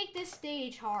did they make this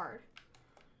stage hard?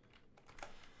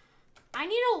 I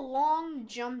need a long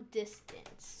jump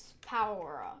distance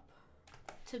power up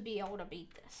to be able to beat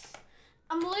this.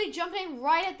 I'm literally jumping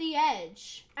right at the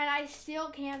edge, and I still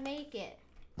can't make it.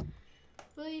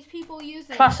 for these people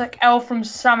using. Classic L from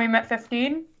Sammy Met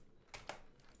 15. Do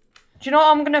you know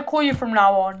what I'm gonna call you from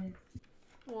now on?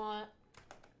 What?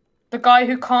 The guy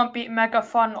who can't beat Mega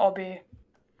Fun Obby.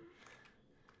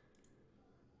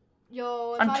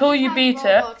 Yo, if Until I just you had beat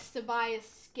Robux to buy a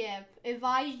skip. If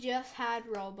I just had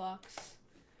Robux.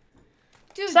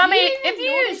 Dude, Sammy, do you if even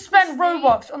you notice spent the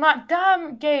Robux on that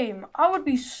damn game, I would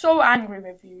be so angry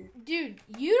with you. Dude,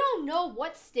 you don't know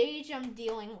what stage I'm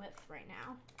dealing with right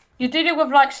now. You did it with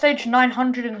like stage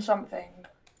 900 and something.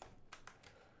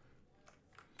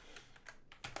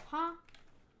 Huh?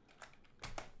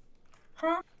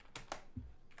 Huh?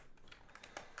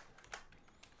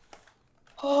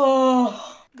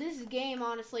 Oh. This game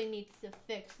honestly needs to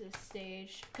fix this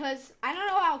stage. Because I don't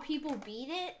know how people beat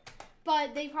it,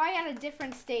 but they probably had a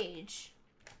different stage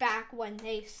back when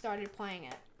they started playing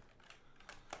it.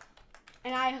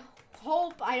 And I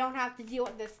hope I don't have to deal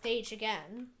with this stage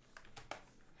again.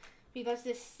 Because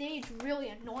this stage really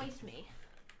annoys me.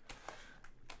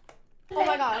 Oh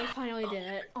my god, I finally did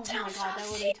it. Oh my god, that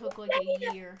literally took like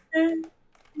a year. Dude,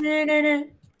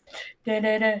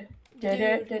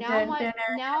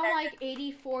 now I'm like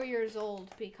 84 years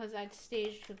old because that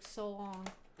stage took so long.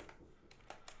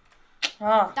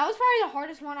 Ah. That was probably the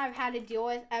hardest one I've had to deal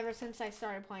with ever since I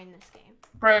started playing this game.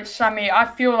 Bro, Sammy, I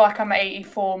feel like I'm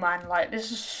 84, man. Like,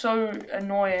 this is so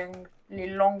annoyingly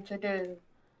long to do.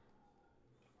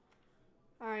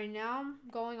 Alright, now I'm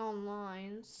going on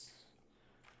lines.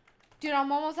 Dude,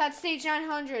 I'm almost at stage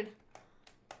 900.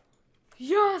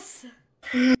 Yes!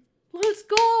 Let's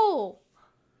go!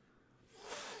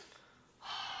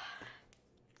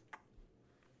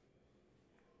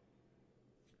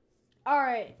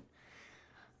 Alright.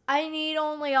 I need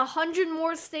only 100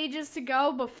 more stages to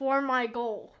go before my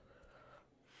goal.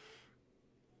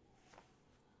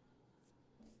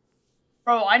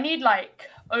 Bro, I need like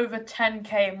over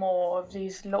 10k more of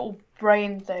these little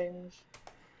brain things.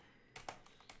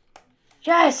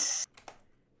 Yes!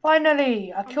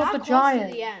 Finally! I killed the giant.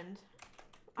 To the end.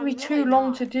 It'll be too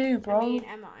long to do, bro. I mean,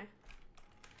 am I?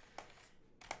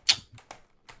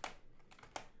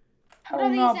 What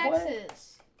are these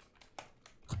X's?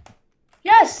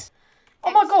 Yes!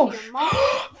 Oh my gosh!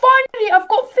 Finally, I've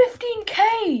got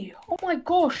 15k! Oh my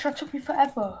gosh, that took me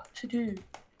forever to do.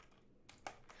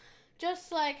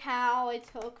 Just like how it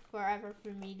took forever for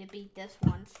me to beat this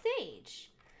one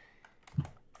stage.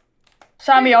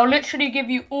 Sammy, I'll literally give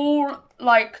you all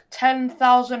like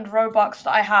 10,000 Robux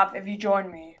that I have if you join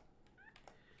me.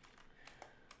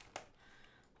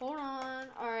 Hold on.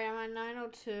 Alright, I'm at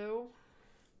 902.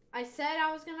 I said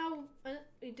I was gonna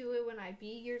do it when I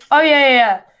beat your stage. Oh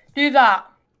yeah. Do that.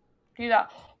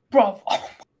 Bro, oh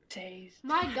my days.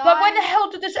 My god. But where the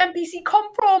hell did this NPC come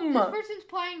from? This person's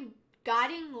playing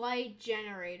Guiding Light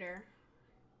Generator.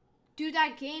 Dude,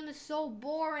 that game is so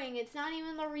boring. It's not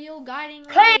even the real Guiding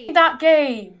Light. Play that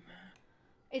game.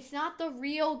 It's not the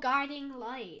real Guiding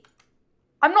Light.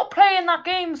 I'm not playing that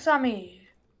game, Sammy.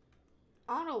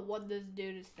 I don't know what this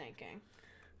dude is thinking.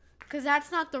 Because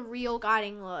that's not the real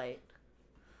Guiding Light.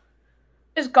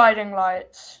 What is Guiding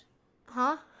Lights?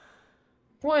 Huh?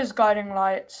 What is Guiding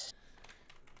Lights?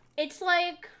 It's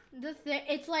like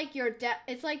it's like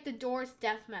it's like the Door's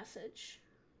death message.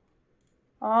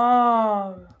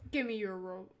 Oh. Give me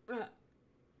your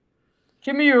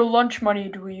Give me your lunch money,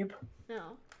 dweeb.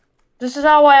 No. This is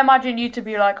how I imagine you to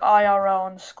be like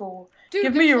IRL in school. Dude,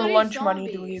 give me your lunch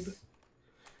money, dweeb.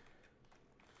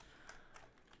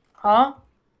 Huh?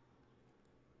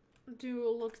 Dude,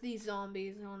 look at these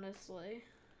zombies, honestly.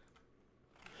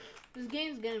 This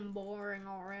game's getting boring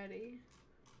already.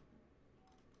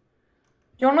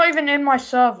 You're not even in my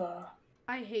server.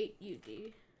 I hate you,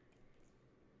 D.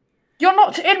 You're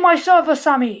not in my server,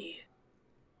 Sammy.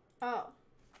 Oh.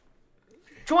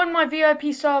 Join my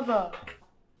VIP server.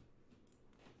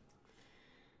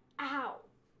 Ow.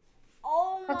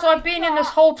 Oh my That's what I've been in this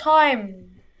whole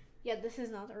time. Yeah, this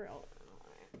is not the real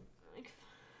like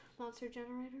monster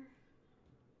generator.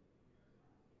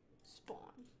 Spawn.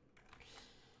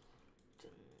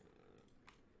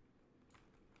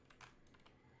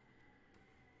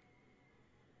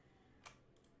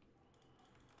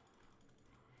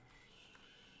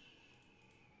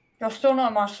 You're still not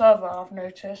on my server, I've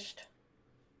noticed.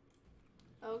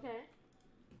 Okay.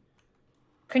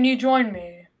 Can you join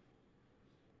me?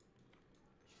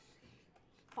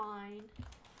 Fine.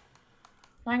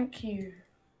 Thank you.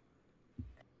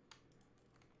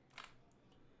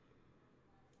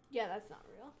 Yeah, that's not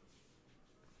real.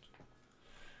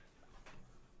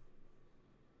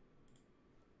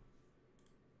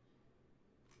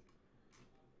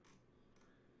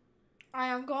 I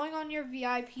am going on your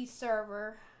VIP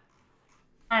server.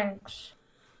 Thanks.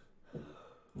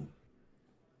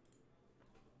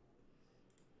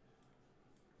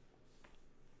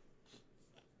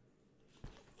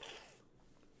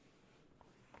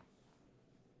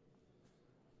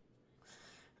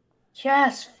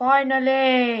 Yes,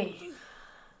 finally.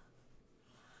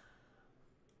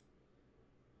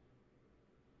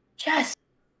 Yes,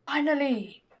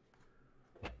 finally.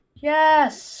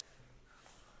 Yes.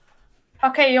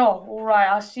 Okay, yo, alright,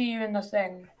 I'll see you in the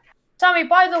thing. Sammy,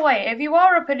 by the way, if you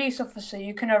are a police officer,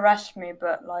 you can arrest me,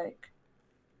 but, like,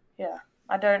 yeah,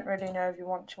 I don't really know if you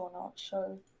want to or not,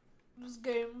 so. This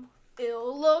game, it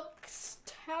looks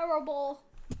terrible.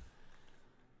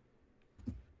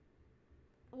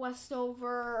 West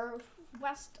over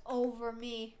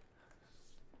me.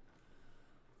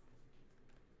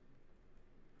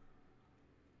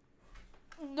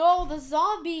 No, the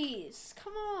zombies.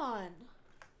 Come on.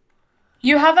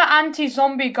 You have an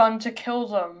anti-zombie gun to kill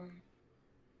them.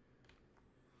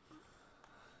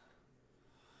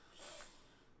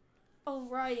 Oh,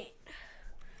 right.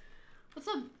 What's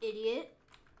up, idiot?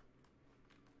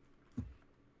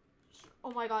 Oh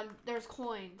my god, there's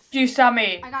coins. You,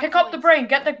 Sammy. Pick up the brain.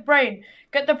 Get the brain.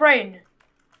 Get the brain.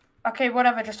 Okay,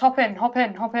 whatever. Just hop in. Hop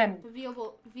in. Hop in. The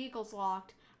vehicle's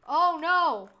locked. Oh,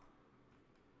 no.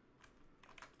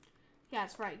 Yeah,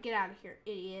 that's right. Get out of here,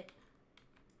 idiot.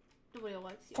 Nobody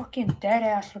likes you. Fucking dead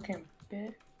ass looking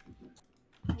bitch.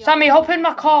 Yeah, Sammy, hop in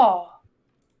my car.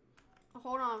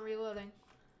 Hold on, reloading.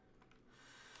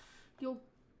 You'll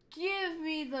give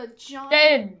me the giant.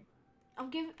 Get in.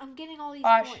 I'm getting all these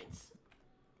coins.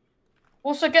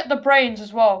 Also get the brains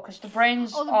as well, because the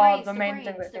brains are the main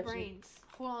thing that gives you.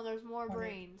 Hold on, there's more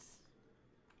brains.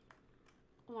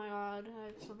 Oh my god, I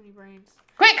have so many brains.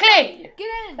 Quickly! Get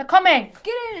in! They're coming!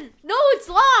 Get in! No, it's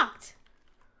locked!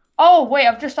 Oh, wait,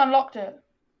 I've just unlocked it.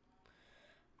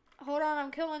 Hold on,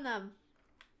 I'm killing them.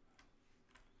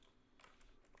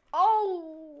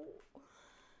 Oh!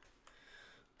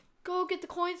 Go get the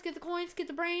coins, get the coins, get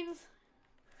the brains.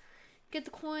 Get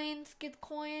the coins, get the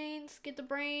coins, get the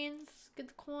brains, get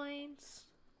the coins.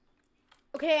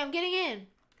 Okay, I'm getting in.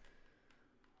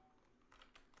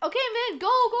 Okay, man,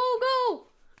 go, go, go!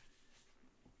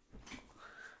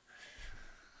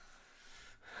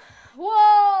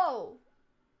 Whoa!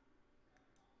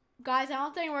 Guys, I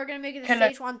don't think we're gonna make it to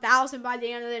stage 1000 by the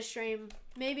end of this stream.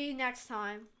 Maybe next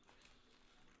time.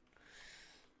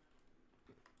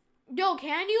 Yo,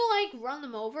 can you, like, run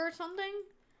them over or something?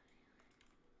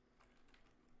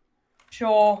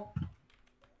 Sure.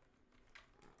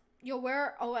 Yo,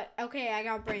 where? Oh, okay, I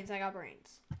got brains. I got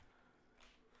brains.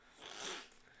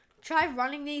 Try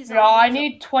running these. Yeah, I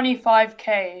need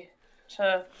 25k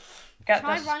to get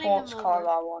the sports car that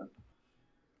I want.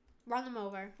 Run them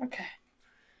over. Okay.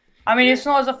 I mean, it's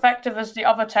not as effective as the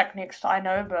other techniques that I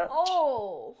know, but...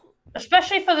 Oh!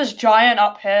 Especially for this giant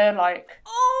up here, like...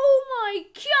 Oh my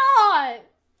god!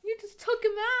 You just took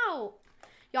him out!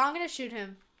 Yo, I'm gonna shoot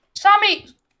him. Sammy!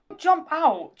 Jump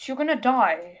out! You're gonna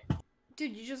die.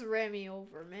 Dude, you just ran me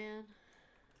over, man.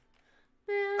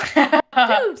 Man.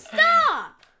 Dude,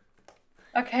 stop!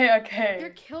 Okay, okay. You're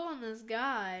killing this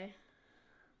guy.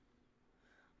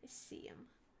 I see him.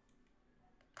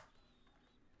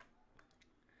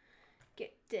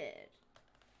 Get dead.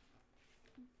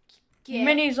 Get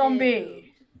Mini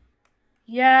zombie. Noobed.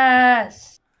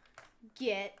 Yes.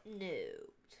 Get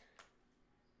noobed.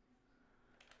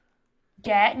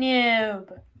 Get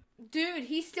noob. Dude,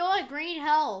 he's still at green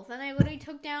health, and I literally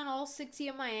took down all 60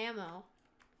 of my ammo.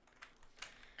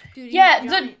 Dude, yeah,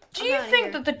 do you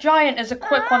think that the giant is a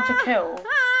quick one to kill?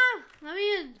 Let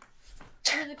me in.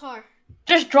 I'm in the car.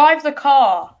 Just drive the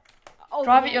car. Oh,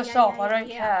 drive it yourself, I don't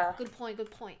care. Good point,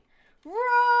 good point.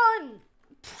 Run!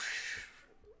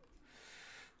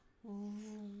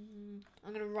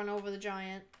 I'm gonna run over the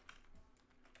giant.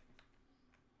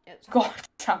 God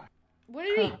damn. Where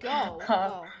did he go?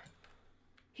 Oh.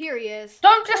 Here he is.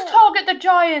 Don't just target the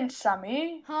giant,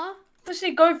 Sammy. Huh?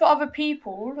 Obviously go for other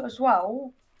people as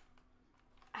well.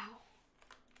 Ow.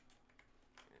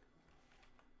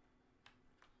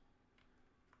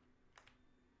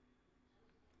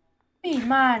 Hey,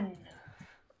 man.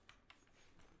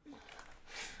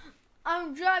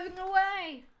 I'm driving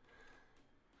away.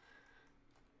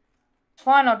 It's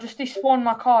fine, I'll just despawn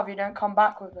my car if you don't come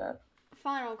back with it.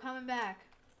 Fine, I'm coming back.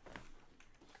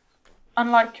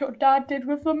 Unlike your dad did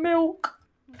with the milk.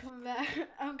 I'm coming back.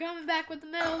 I'm coming back with the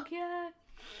milk, yeah.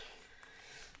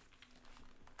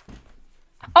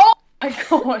 Oh my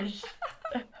gosh.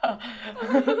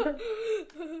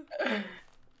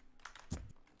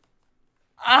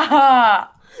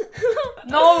 Ah!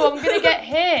 No, I'm gonna get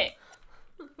hit.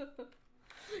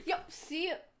 Yep, see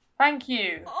it. Thank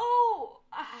you. Oh!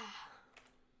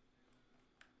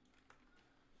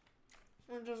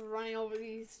 I'm just running over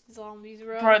these zombies,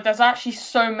 bro. There's actually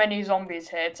so many zombies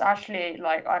here. It's actually,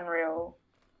 like, unreal.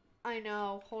 I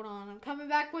know. Hold on. I'm coming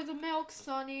back with the milk,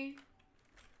 Sonny.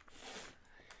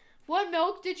 What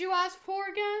milk did you ask for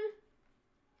again?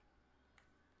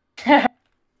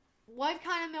 What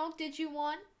kind of milk did you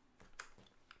want?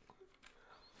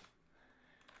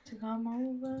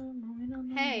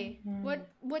 Hey,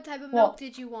 what type of milk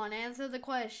did you want? Answer the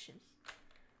question.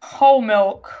 Whole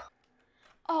milk.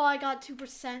 Oh, I got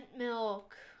 2%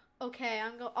 milk. Okay,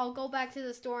 I'll go back to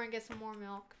the store and get some more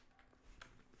milk.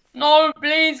 No,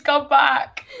 please come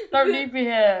back. Don't leave me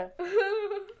here.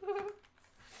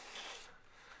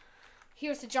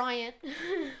 Here's the giant.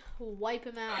 Wipe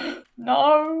him out.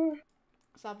 No.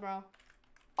 What's up, bro?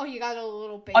 Oh, you got a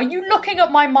little baby. Are you looking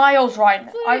at my miles right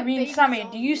now? I mean, Sammy,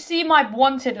 zombie. do you see my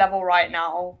wanted level right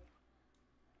now?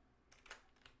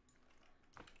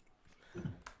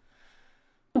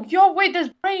 Yo, wait, there's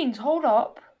brains. Hold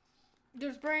up.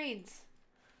 There's brains.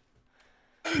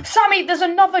 Sammy, there's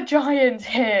another giant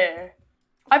here.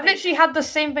 I've literally had the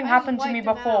same thing happen to me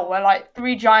before, where like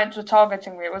 3 giants were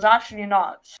targeting me. It was actually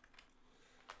nuts.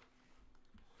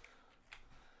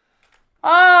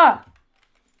 Ah!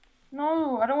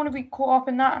 No, I don't want to be caught up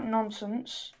in that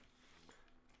nonsense.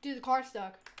 Dude, the car's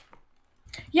stuck.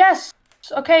 Yes!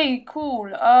 Okay, cool.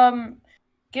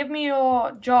 Give me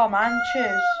your jar, man.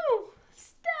 Cheers.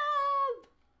 Stop!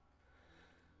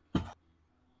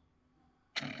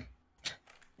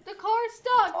 The car's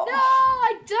stuck. Oh. No,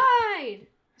 I died.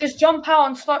 Just jump out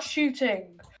and start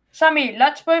shooting. Sammy,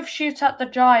 let's both shoot at the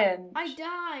giant. I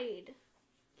died.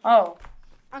 Oh.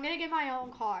 I'm gonna get my own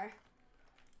car.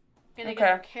 I'm gonna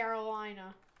get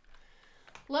Carolina.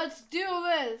 Let's do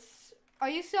this. Are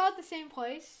you still at the same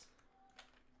place?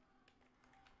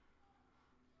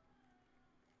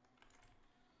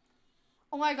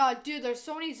 Oh my god, dude, there's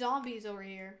so many zombies over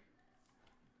here.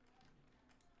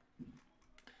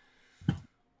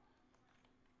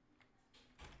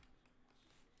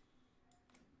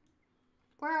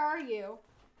 Where are you?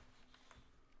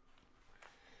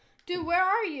 Dude, where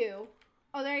are you?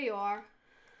 Oh, there you are.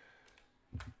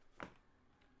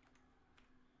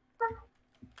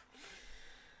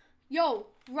 Yo,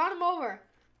 run him over.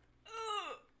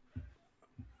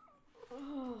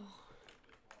 Oh.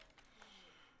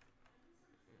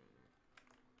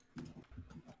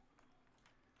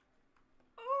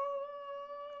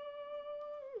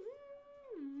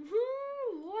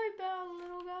 What about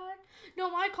little guy? No,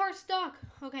 my car's stuck.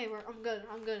 Okay, I'm good.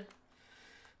 I'm good.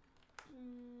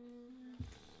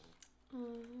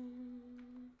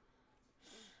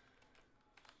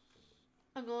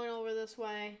 I'm going over this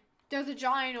way. There's a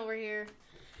giant over here.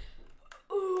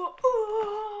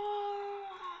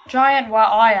 Giant where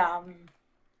I am.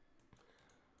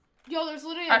 Yo, there's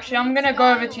literally Actually, I'm gonna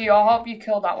go over to you. I'll help you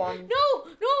kill that one. No,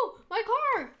 my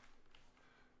car.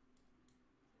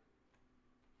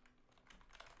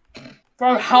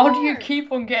 Bro, how do you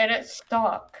keep on getting it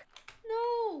stuck?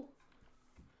 No.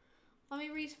 Let me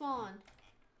respawn.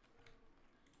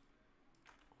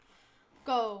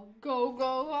 Go, go,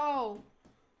 go, go.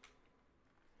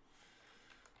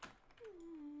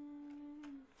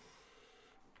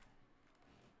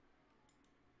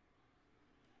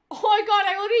 Oh my god,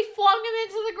 I literally flung him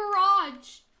into the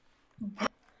garage.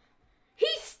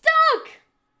 He's stuck!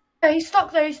 Yeah, he's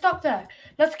stuck there, he's stuck there.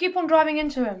 Let's keep on driving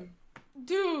into him.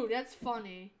 Dude, that's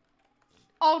funny.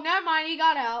 Oh, never mind, he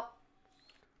got out.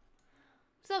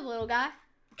 What's up, little guy?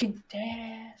 Fucking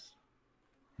dead ass.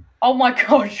 Oh my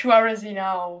gosh, where is he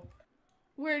now?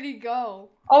 Where'd he go?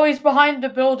 Oh, he's behind the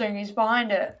building, he's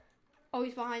behind it. Oh,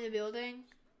 he's behind the building?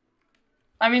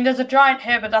 I mean, there's a giant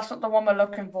here, but that's not the one we're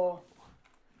looking for.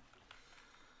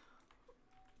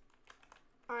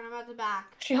 Alright, I'm at the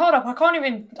back. Actually, hold up, I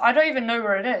don't even know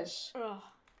where it is. Ugh.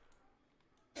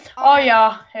 Oh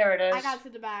yeah, here it is. I got to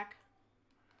the back.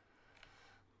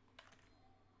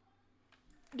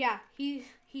 Yeah, he's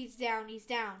down, he's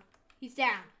down. He's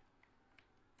down.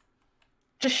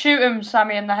 Just shoot him,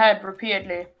 Sammy, in the head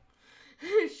repeatedly.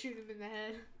 Shoot him in the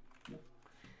head.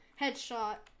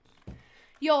 Headshot.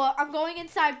 Yo, I'm going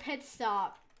inside pit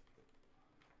stop.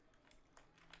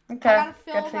 Okay. I gotta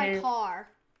fill my car.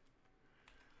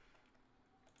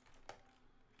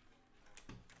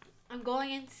 I'm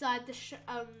going inside the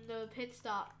pit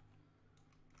stop.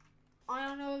 I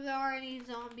don't know if there are any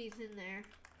zombies in there,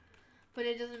 but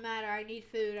it doesn't matter. I need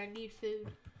food. I need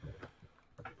food.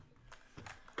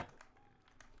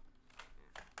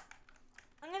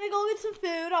 I'm gonna go get some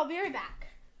food. I'll be right back.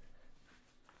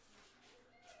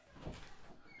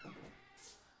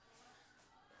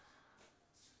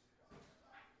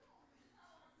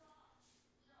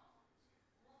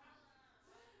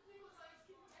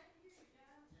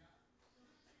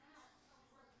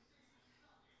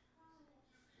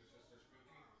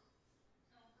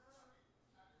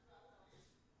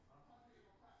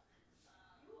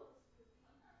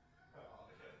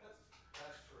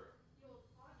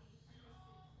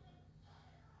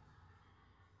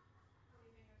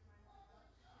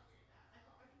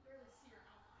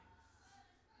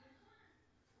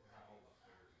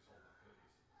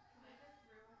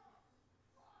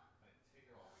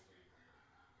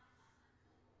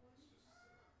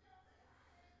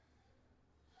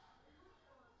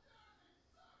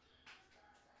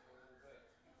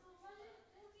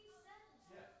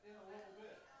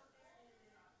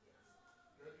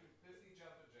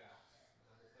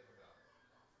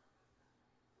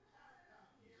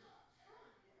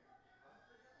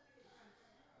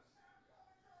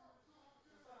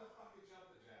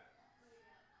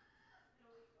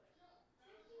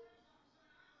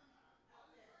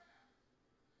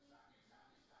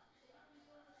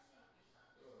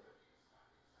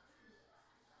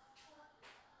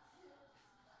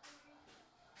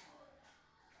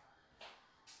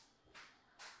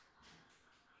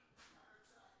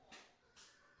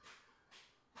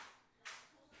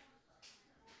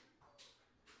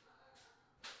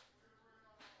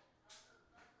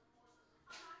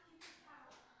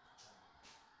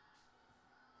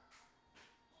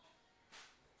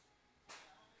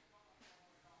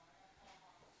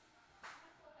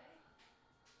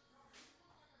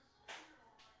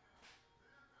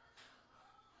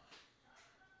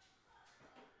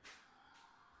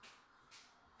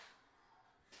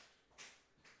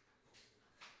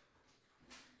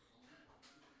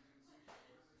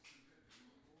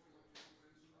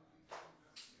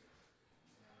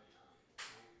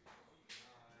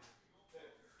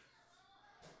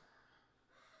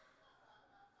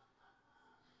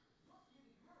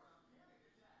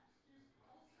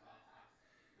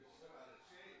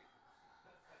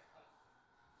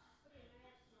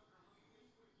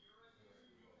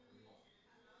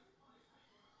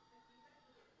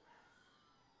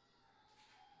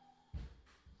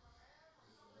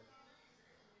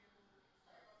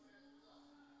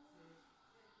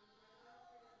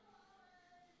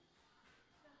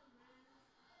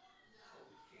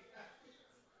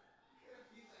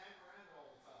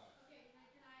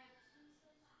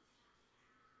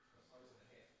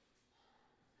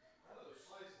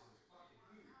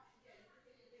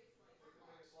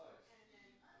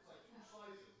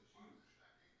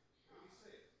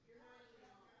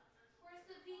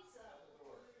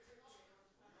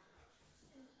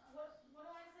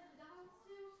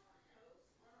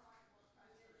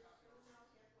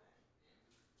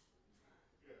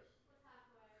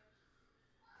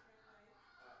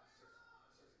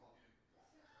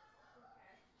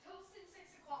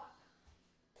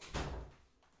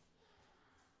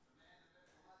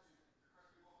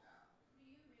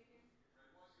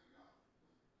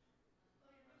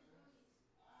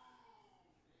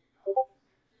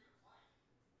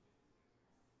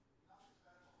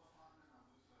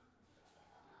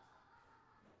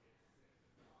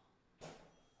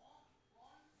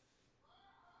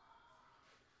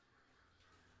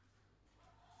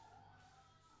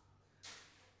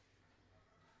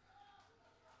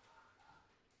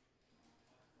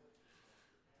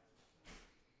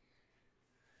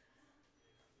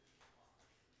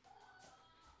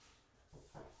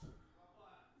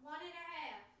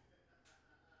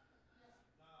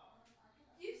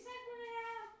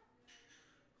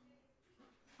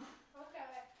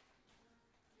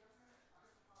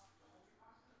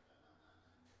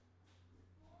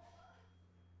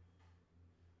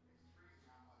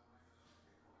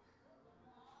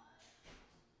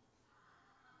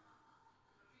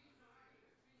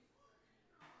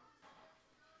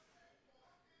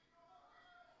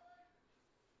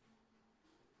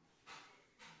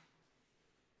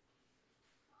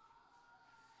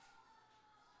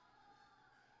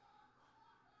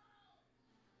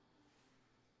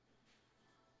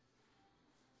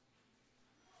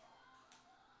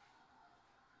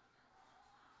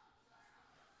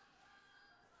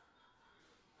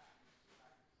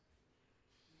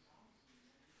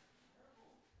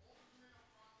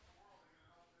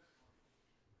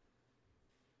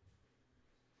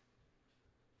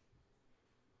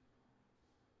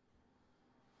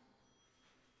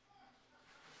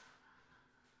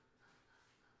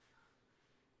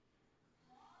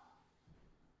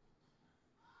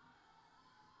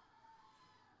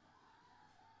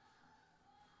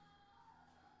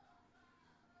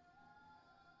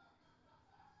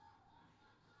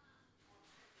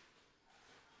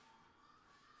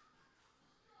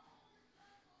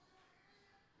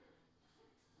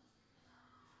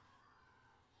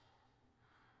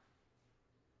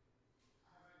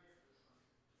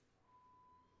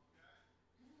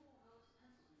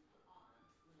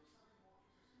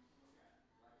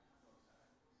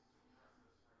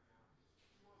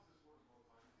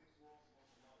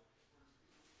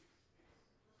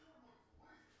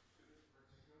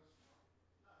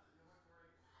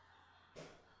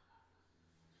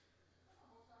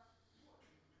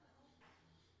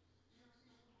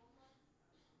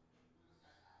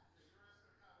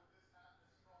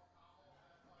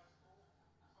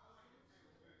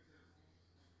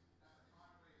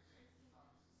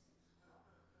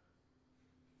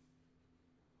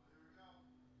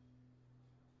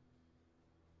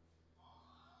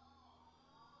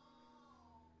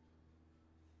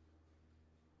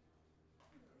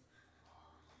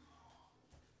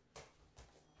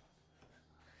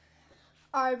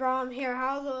 Alright, bro, I'm here.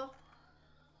 How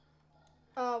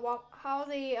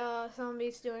the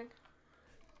zombies doing?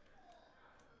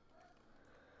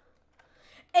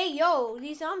 Hey, yo,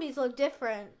 these zombies look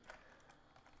different.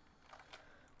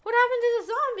 What happened to the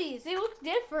zombies? They look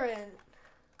different.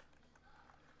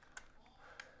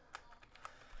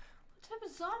 What type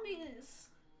of zombie is?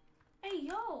 Hey,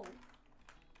 yo.